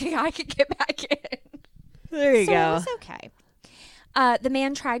before the guy could get back in. There you So it go. was okay. The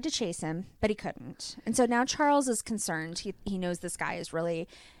man tried to chase him, but he couldn't. And so now Charles is concerned. He knows this guy is really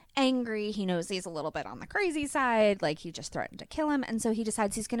angry. He knows he's a little bit on the crazy side. Like, he just threatened to kill him. And so he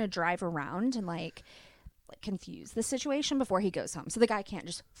decides he's going to drive around and, like confuse the situation before he goes home. So the guy can't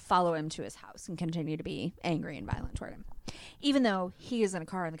just follow him to his house and continue to be angry and violent toward him. Even though he is in a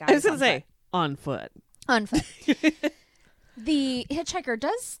car and the guy I was is going to say, on foot. on foot. The hitchhiker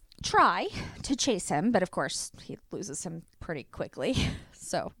does try to chase him, but of course he loses him pretty quickly.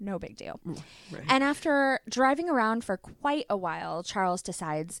 So no big deal. Right. And after driving around for quite a while, Charles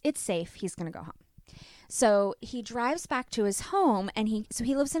decides it's safe. He's going to go home. So he drives back to his home, and he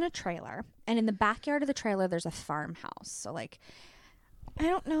lives in a trailer. And in the backyard of the trailer, there's a farmhouse. So, like, I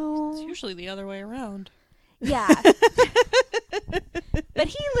don't know. It's usually the other way around. Yeah. But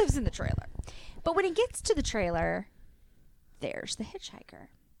he lives in the trailer. But when he gets to the trailer, there's the hitchhiker.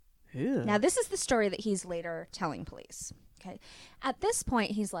 Ew. Now, this is the story that he's later telling police. Okay. At this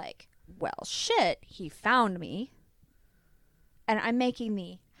point, he's like, well, shit, he found me. And I'm making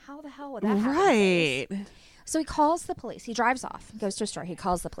the, how the hell would that happen? Right. So he calls the police. He drives off, goes to a store. He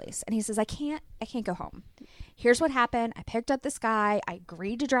calls the police. And he says, I can't go home. Here's what happened. I picked up this guy. I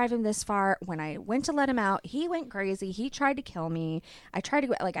agreed to drive him this far. When I went to let him out, he went crazy. He tried to kill me. I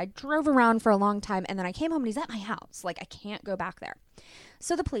drove around for a long time. And then I came home and he's at my house. Like, I can't go back there.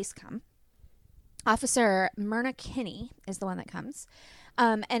 So the police come. Officer Myrna Kinney is the one that comes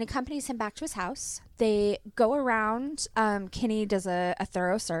and accompanies him back to his house. They go around. Kinney does a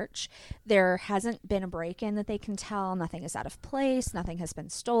thorough search. There hasn't been a break-in that they can tell. Nothing is out of place. Nothing has been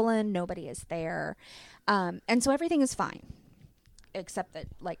stolen. Nobody is there. And so everything is fine, except that,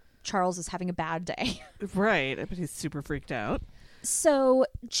 like, Charles is having a bad day. Right. But he's super freaked out. So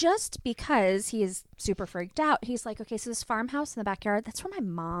just because he is super freaked out, he's like, okay, so this farmhouse in the backyard, that's where my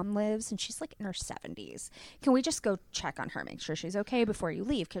mom lives, and she's like in her 70s. Can we just go check on her, make sure she's okay before you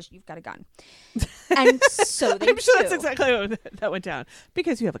leave, because you've got a gun. And so they I'm sure do. that's exactly how that went down.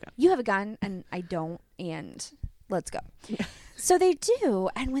 Because you have a gun. You have a gun, and I don't, and let's go. So they do,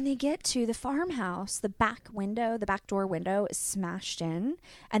 and when they get to the farmhouse, the back door window is smashed in,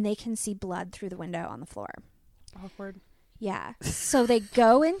 and they can see blood through the window on the floor. Awkward. Yeah. So they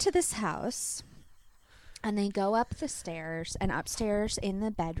go into this house and they go up the stairs, and upstairs in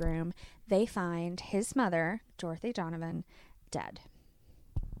the bedroom, they find his mother, Dorothy Donovan, dead.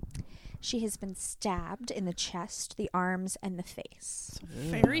 She has been stabbed in the chest, the arms, and the face.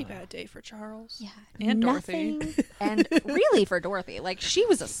 Very bad day for Charles. Yeah. And Dorothy. Nothing, and really for Dorothy, like, she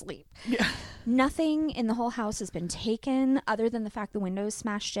was asleep. Yeah. Nothing in the whole house has been taken other than the fact the window's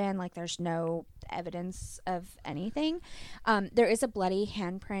smashed in. Like, there's no evidence of anything. There is a bloody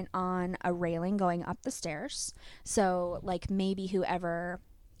handprint on a railing going up the stairs. So, like, maybe whoever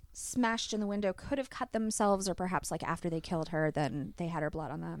smashed in the window could have cut themselves, or perhaps, like, after they killed her, then they had her blood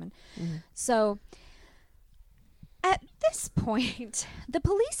on them. And so at this point, the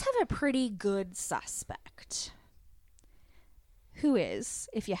police have a pretty good suspect. Who is,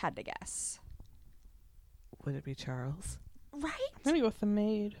 if you had to guess? Would it be Charles? Right? I'm gonna go with the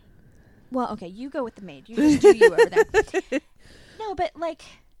maid. Well, okay, you go with the maid. You just do you over there. No, but, like,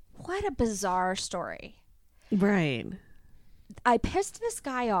 what a bizarre story. Right. I pissed this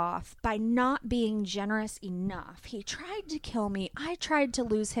guy off by not being generous enough. He tried to kill me. I tried to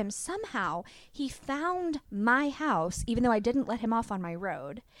lose him. Somehow, he found my house, even though I didn't let him off on my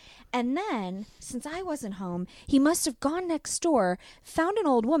road. And then, since I wasn't home, he must have gone next door, found an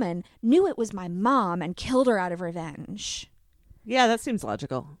old woman, knew it was my mom, and killed her out of revenge. Yeah, that seems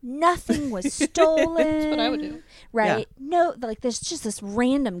logical. Nothing was stolen. That's what I would do. Right? Yeah. No, like, there's just this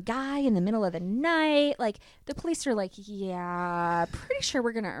random guy in the middle of the night. Like, the police are like, yeah, pretty sure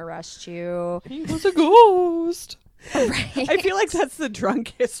we're going to arrest you. He was a ghost. Right? I feel like that's the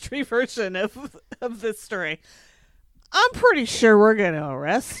drunk history version of this story. I'm pretty sure we're going to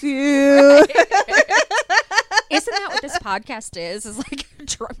arrest you. Isn't that what this podcast is? Is like a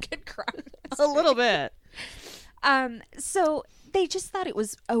drunken crime. A little bit. So they just thought it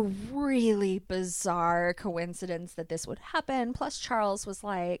was a really bizarre coincidence that this would happen. Plus, Charles was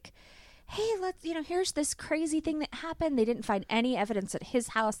like, hey, here's this crazy thing that happened. They didn't find any evidence at his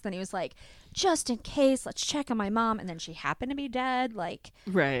house. Then he was like, just in case, let's check on my mom. And then she happened to be dead. Like,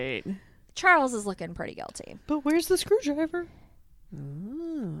 Right. Charles is looking pretty guilty. But where's the screwdriver?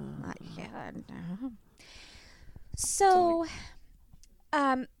 Not yet. No. So,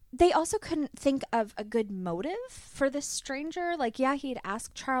 they also couldn't think of a good motive for this stranger. Like, yeah, he'd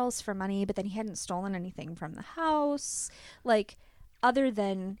asked Charles for money, but then he hadn't stolen anything from the house. Like, other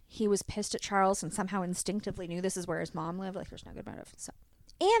than he was pissed at Charles and somehow instinctively knew this is where his mom lived. Like, there's no good motive. So,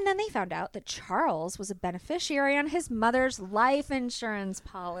 And then they found out that Charles was a beneficiary on his mother's life insurance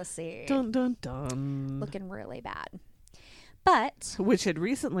policy. Dun, dun, dun. Looking really bad. But Which had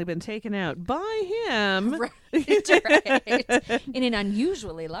recently been taken out by him. right, in an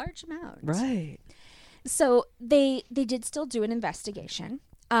unusually large amount. Right. So they did still do an investigation.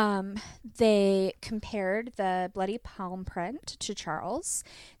 They compared the bloody palm print to Charles.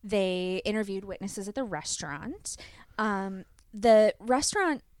 They interviewed witnesses at the restaurant. At the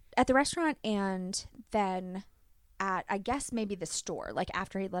restaurant and then at, I guess, maybe the store, like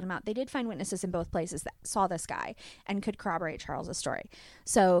after he let him out, they did find witnesses in both places that saw this guy and could corroborate Charles's story.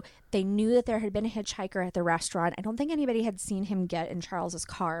 So they knew that there had been a hitchhiker at the restaurant. I don't think anybody had seen him get in Charles's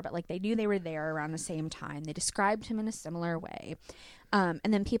car, but like they knew they were there around the same time. They described him in a similar way. And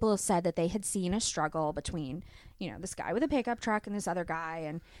then people said that they had seen a struggle between, this guy with a pickup truck and this other guy.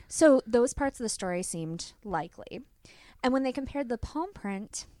 And so those parts of the story seemed likely. And when they compared the palm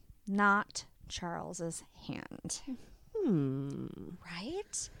print, not Charles's hand.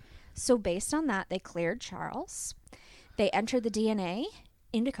 Right? So based on that, they cleared Charles. They entered the DNA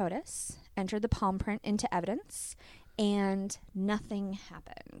into CODIS, entered the palm print into evidence, and nothing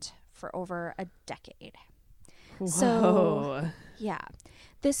happened for over a decade. Whoa. So, yeah.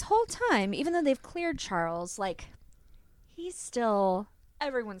 This whole time, even though they've cleared Charles,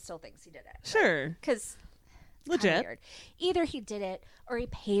 everyone still thinks he did it. Sure. Because Legit. weird. Either he did it, or he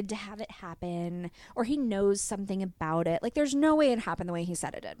paid to have it happen, or he knows something about it. Like, there's no way it happened the way he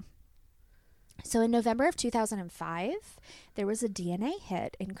said it did. So in November of 2005, there was a DNA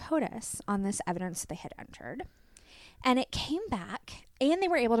hit in CODIS on this evidence they had entered. And it came back, and they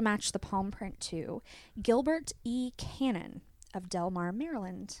were able to match the palm print to Gilbert E. Cannon of Delmar,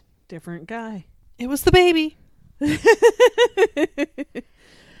 Maryland. Different guy. It was the baby.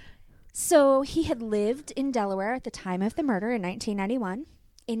 So he had lived in Delaware at the time of the murder in 1991.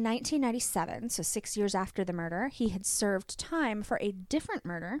 In 1997, so 6 years after the murder, he had served time for a different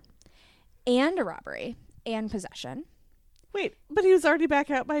murder and a robbery and possession. Wait, but he was already back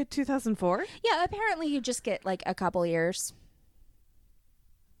out by 2004? Yeah, apparently you just get like a couple years.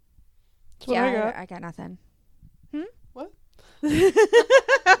 That's what I got. I got nothing. What?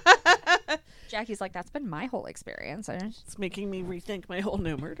 Jackie's like, that's been my whole experience. It's making me rethink my whole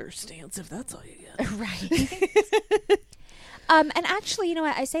no murder stance, if that's all you get. Right. And actually, you know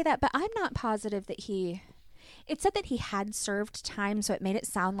what? I say that, but I'm not positive that it said that he had served time, so it made it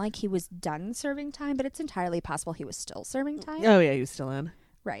sound like he was done serving time, but it's entirely possible he was still serving time. Oh, yeah, he was still in.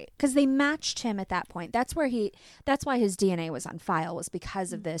 Right. Because they matched him at that point. That's why his DNA was on file, was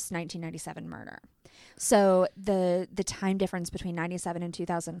because of this 1997 murder. So the time difference between 97 and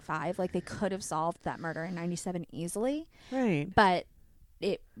 2005, like they could have solved that murder in 97 easily. Right. But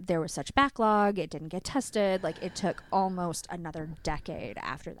there was such backlog, it didn't get tested. Like it took almost another decade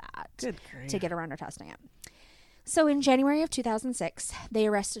after that to get around to testing it. So in January of 2006, they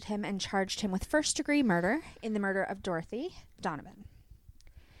arrested him and charged him with first-degree murder in the murder of Dorothy Donovan.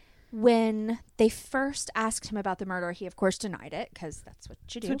 When they first asked him about the murder, he of course denied it, because that's what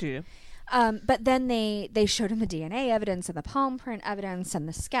you do. That's what you do. But then they showed him the DNA evidence and the palm print evidence and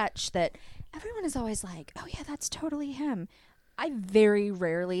the sketch that everyone is always like, oh yeah, that's totally him. I very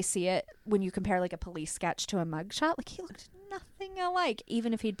rarely see it when you compare like a police sketch to a mugshot. Like he looked nothing alike.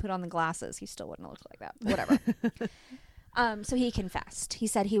 Even if he'd put on the glasses, he still wouldn't have looked like that. Whatever. So he confessed. He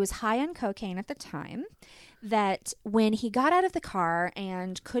said he was high on cocaine at the time, that when he got out of the car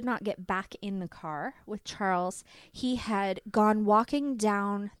and could not get back in the car with Charles, he had gone walking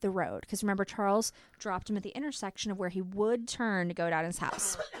down the road. Because remember, Charles dropped him at the intersection of where he would turn to go down his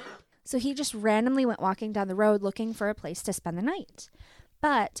house. So he just randomly went walking down the road looking for a place to spend the night.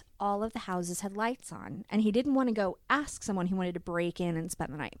 But all of the houses had lights on, and he didn't want to go ask someone. He wanted to break in and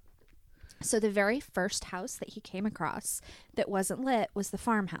spend the night. So the very first house that he came across that wasn't lit was the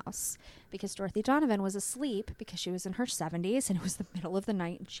farmhouse, because Dorothy Donovan was asleep because she was in her 70s and it was the middle of the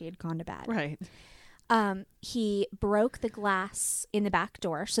night and she had gone to bed. Right. He broke the glass in the back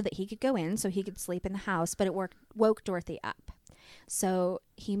door so that he could go in so he could sleep in the house, but it woke Dorothy up. So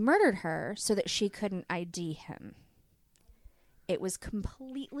he murdered her so that she couldn't ID him. It was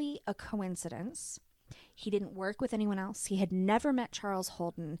completely a coincidence. He didn't work with anyone else. He had never met Charles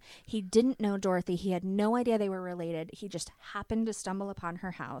Holden. He didn't know Dorothy. He had no idea they were related. He just happened to stumble upon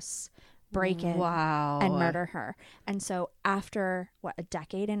her house, break in, and murder her. And so after, a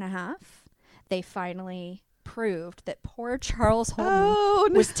decade and a half, they finally proved that poor Charles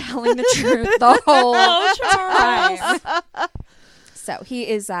Holden was telling the truth the whole time. So he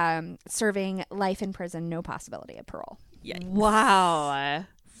is serving life in prison, no possibility of parole. Yikes. Wow.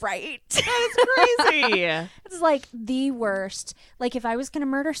 Right. That's crazy. It's like the worst. Like if I was going to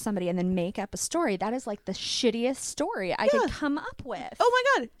murder somebody and then make up a story, that is like the shittiest story I could come up with. Oh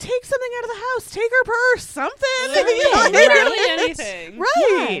my God. Take something out of the house. Take her purse. Something. Literally anything.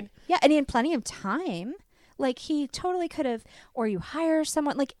 Right. Yeah, and he had plenty of time. Like he totally could have, or you hire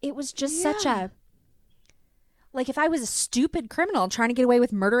someone. Like it was just such a. Like if I was a stupid criminal trying to get away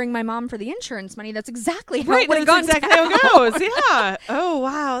with murdering my mom for the insurance money, that's exactly how it would have gone That's exactly how it goes. Yeah. Oh,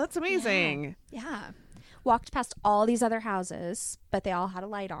 wow. That's amazing. Yeah. Walked past all these other houses, but they all had a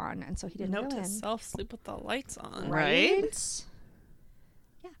light on, and so he didn't Note go to in. self: sleep with the lights on. Right?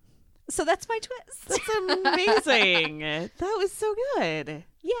 Yeah. So that's my twist. That's amazing. That was so good.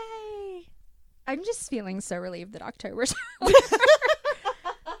 Yay. I'm just feeling so relieved that October's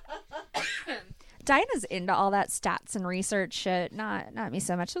Diana's into all that stats and research shit. Not me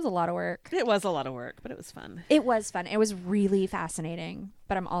so much. It was a lot of work. It was a lot of work, but it was fun. It was fun. It was really fascinating.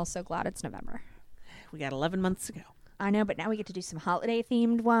 But I'm also glad it's November. We got 11 months to go. I know, but now we get to do some holiday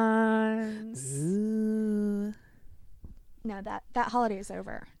themed ones. Ooh. No, that holiday is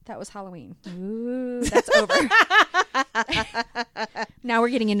over. That was Halloween. Ooh, that's over. Now we're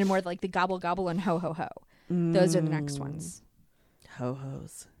getting into more like the gobble gobble and ho ho ho. Those are the next ones. Ho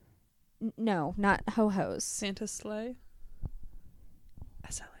hos. No, not ho hos. Santa's sleigh.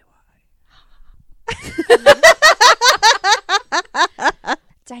 SLAY.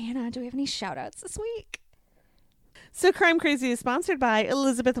 Diana, do we have any shout outs this week? So Crime Crazy is sponsored by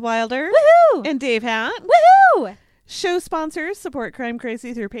Elizabeth Wilder Woohoo! and Dave Hat. Woohoo! Show sponsors support Crime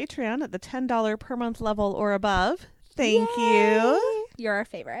Crazy through Patreon at the $10 per month level or above. Thank you. You're our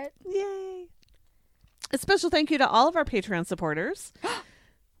favorite. Yay. A special thank you to all of our Patreon supporters.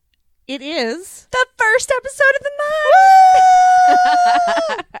 It is The first episode of the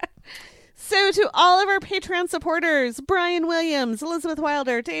month! so to all of our Patreon supporters, Brian Williams, Elizabeth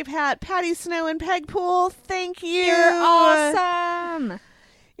Wilder, Dave Hat, Patty Snow, and Peg Poole, thank you. You're awesome!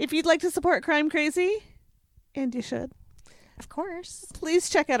 If you'd like to support Crime Crazy, and you should, Of course. please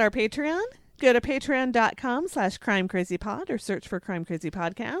check out our Patreon. Go to patreon.com/crimecrazypod or search for Crime Crazy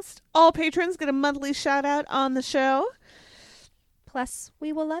Podcast. All patrons get a monthly shout out on the show. Plus,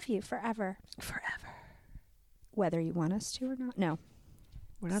 we will love you forever. Forever. Whether you want us to or not. No.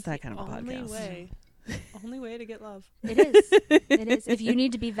 We're not that kind of a Only podcast. only way to get love. It is. It is. If you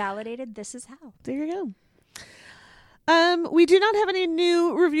need to be validated, this is how. There you go. We do not have any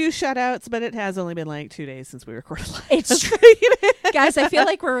new review shout outs, but it has only been like 2 days since we recorded live. It's true. Guys, I feel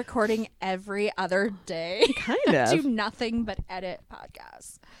like we're recording every other day. Kind Do of. nothing but edit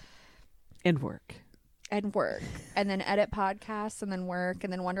podcasts And work. and work. And then edit podcasts and then work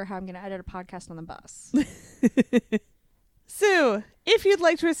and then wonder how I'm going to edit a podcast on the bus. So, if you'd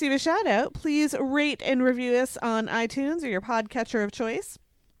like to receive a shout out, please rate and review us on iTunes or your podcatcher of choice.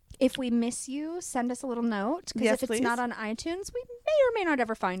 If we miss you, send us a little note. Because Yes, if it's please. not on iTunes, we may or may not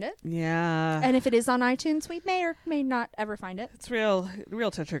ever find it. Yeah. And if it is on iTunes, we may or may not ever find it. It's real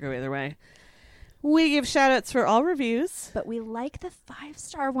touch or go either way. We give shout outs for all reviews. But we like the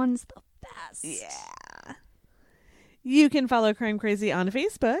 5-star ones the best. Yeah. You can follow Crime Crazy on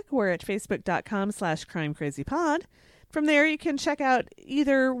Facebook. We're at facebook.com/crimecrazypod. From there, you can check out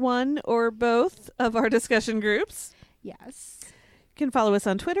either one or both of our discussion groups. Yes. You can follow us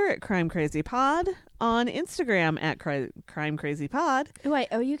on Twitter at Crime Crazy Pod, on Instagram at Crime Crazy Pod. Oh, I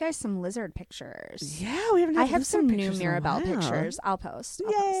owe you guys some lizard pictures. Yeah, we haven't. I had have some lizard new pictures in a Mirabelle while. pictures. I'll post.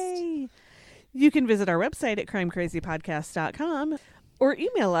 Yay! You can visit our website at crimecrazypodcast.com or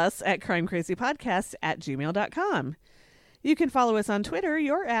email us at crimecrazypodcast@gmail.com. You can follow us on Twitter.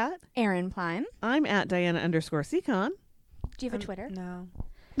 You're at. Erin Plime. I'm at Diana_Secon. Do you have a Twitter? No.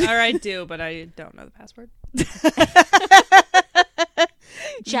 Or I do, but I don't know the password.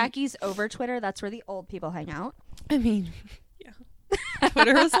 Jackie's over Twitter. That's where the old people hang out. I mean, yeah.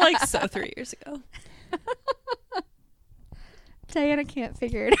 Twitter was like so 3 years ago. Diana can't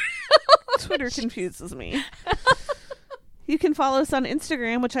figure it out. Twitter confuses me. You can follow us on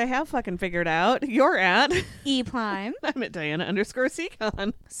Instagram, which I have fucking figured out. You're at. E-Plime. I'm at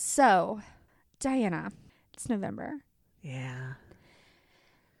Diana_Secon. So, Diana, it's November. Yeah.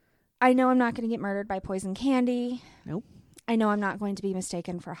 I know I'm not going to get murdered by poison candy. Nope. I know I'm not going to be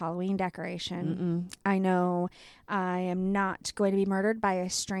mistaken for Halloween decoration. I know I am not going to be murdered by a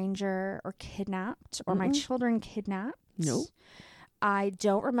stranger or kidnapped or my children kidnapped. Nope. I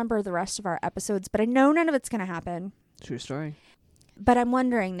don't remember the rest of our episodes, but I know none of it's going to happen. True story. But I'm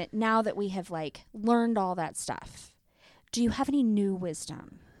wondering that now that we have like learned all that stuff, do you have any new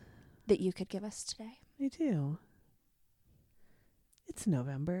wisdom that you could give us today? I do. It's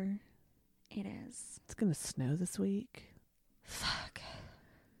November. It is. It's going to snow this week. Fuck.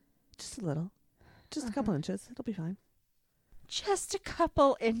 Just a little. Just a couple inches. It'll be fine. Just a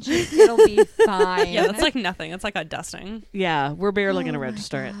couple inches. It'll be fine. Yeah, that's like nothing. It's like a dusting. Yeah, we're barely going to Oh my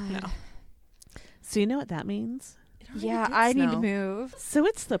register it. God. No. So you know what that means? Yeah, I need to move. So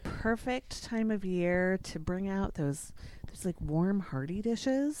it's the perfect time of year to bring out those like warm, hearty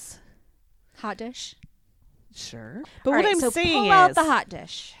dishes. Hot dish. Sure. But All what right, I'm so saying pull out is the hot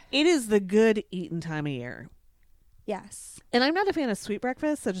dish. it is the good eating time of year. Yes. And I'm not a fan of sweet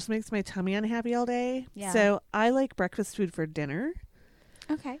breakfast, so it just makes my tummy unhappy all day. Yeah. So I like breakfast food for dinner.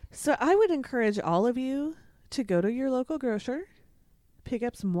 Okay. So I would encourage all of you to go to your local grocer, pick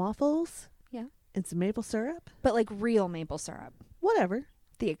up some waffles. Yeah. And some maple syrup. But like real maple syrup. Whatever.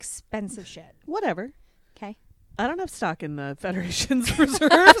 The expensive shit. Whatever. Okay. I don't have stock in the Federation's reserves.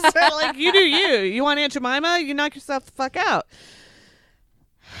 So like, you do you. You want Aunt Jemima? You knock yourself the fuck out.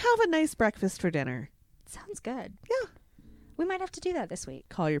 Have a nice breakfast for dinner. Sounds good. Yeah. We might have to do that this week.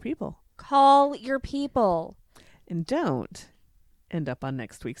 Call your people. Call your people. And don't end up on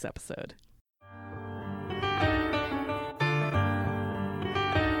next week's episode.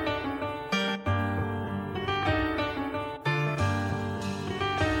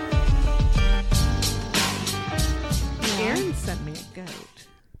 Aaron sent me a goat.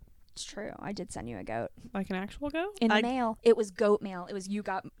 It's true. I did send you a goat Like an actual goat? in the I- mail. It was goat mail. It was you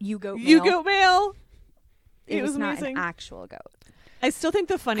goat mail. You goat mail. It was not amazing. an actual goat. I still think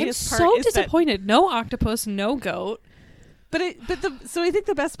the I'm funniest part so is that disappointed. No octopus, no goat. so I think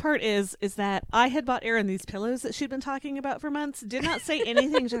the best part is that I had bought Erin these pillows that she'd been talking about for months, did not say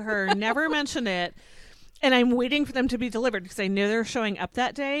anything to her, never mentioned it, and I'm waiting for them to be delivered because I know they're showing up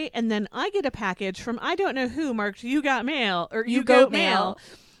that day, and then I get a package from I don't know who marked "You got mail" or "You goat mail,"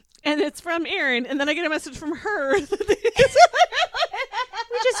 and it's from Erin, and then I get a message from her. We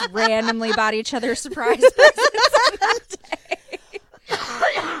just randomly bought each other surprise presents on the day.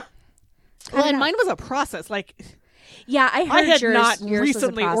 Well, and mine was a process. Like Yeah, I heard I had yours, not yours was a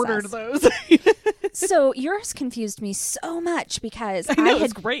recently ordered process. those. So yours confused me so much because I know, I it's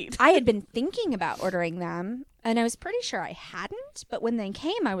had great. I had been thinking about ordering them, and I was pretty sure I hadn't. But when they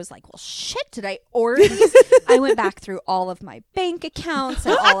came, I was like, "Well, shit! Did I order these?" I went back through all of my bank accounts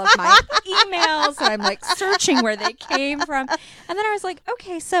and all of my emails, and I'm like searching where they came from. And then I was like,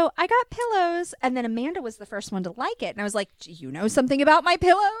 "Okay, so I got pillows." And then Amanda was the first one to like it, and I was like, "Do you know something about my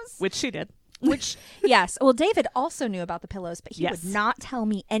pillows?" Which she did. Which, yes. Well, David also knew about the pillows, but he Yes. would not tell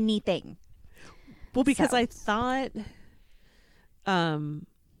me anything. Well, because So.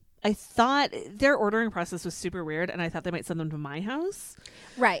 I thought their ordering process was super weird, and I thought they might send them to my house.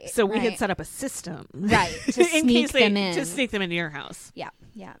 Right. So we had right. set up a system, Right, to in sneak case them they in. to sneak them into your house. Yeah,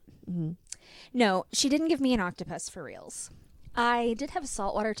 yeah. Mhm. No, she didn't give me an octopus for reals. I did have a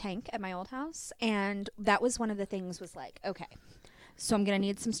saltwater tank at my old house, and that was one of the things was like, okay, so I'm going to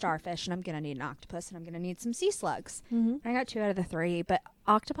need some starfish, and I'm going to need an octopus, and I'm going to need some sea slugs. Mm-hmm. I got 2 out of the 3, but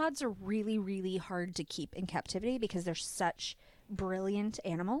octopods are really, really hard to keep in captivity because they're such brilliant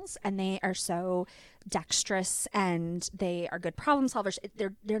animals, and they are so dexterous, and they are good problem solvers.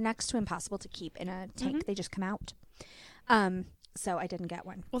 They're next to impossible to keep in a tank. They just come out. So I didn't get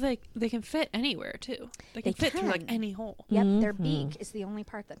one. Well, they can fit anywhere too. They can fit through like can. any hole. Yep, their beak is the only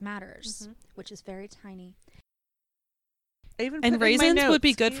part that matters, which is very tiny. I even And put in my raisins would be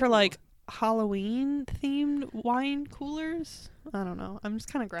notes, good for too. like Halloween themed wine coolers. I don't know. I'm just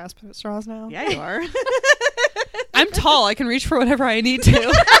kind of grasping at straws now. Yeah, you are. I'm tall. I can reach for whatever I need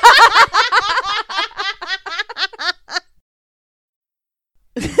to.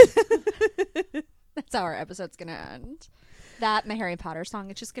 That's how our episode's gonna end. That and the Harry Potter song.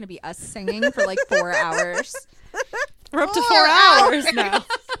 It's just gonna be us singing for like 4 hours. We're up to 4 hours now.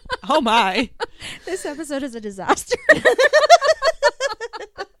 Oh my. This episode is a disaster.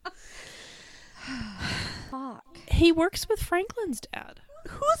 Fuck. He works with Franklin's dad.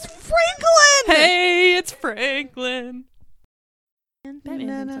 Who's Franklin? Hey, it's Franklin. How How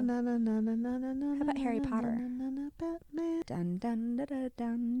about Harry Potter? Dun, dun, dun, dun, dun,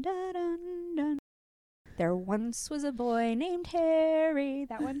 dun, dun, dun. There once was a boy named Harry.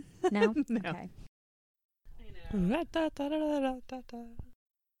 That one? No? No. Okay.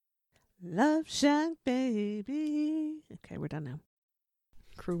 Love Shack, baby. Okay, we're done now.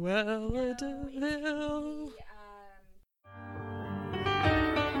 Cruella de Vil.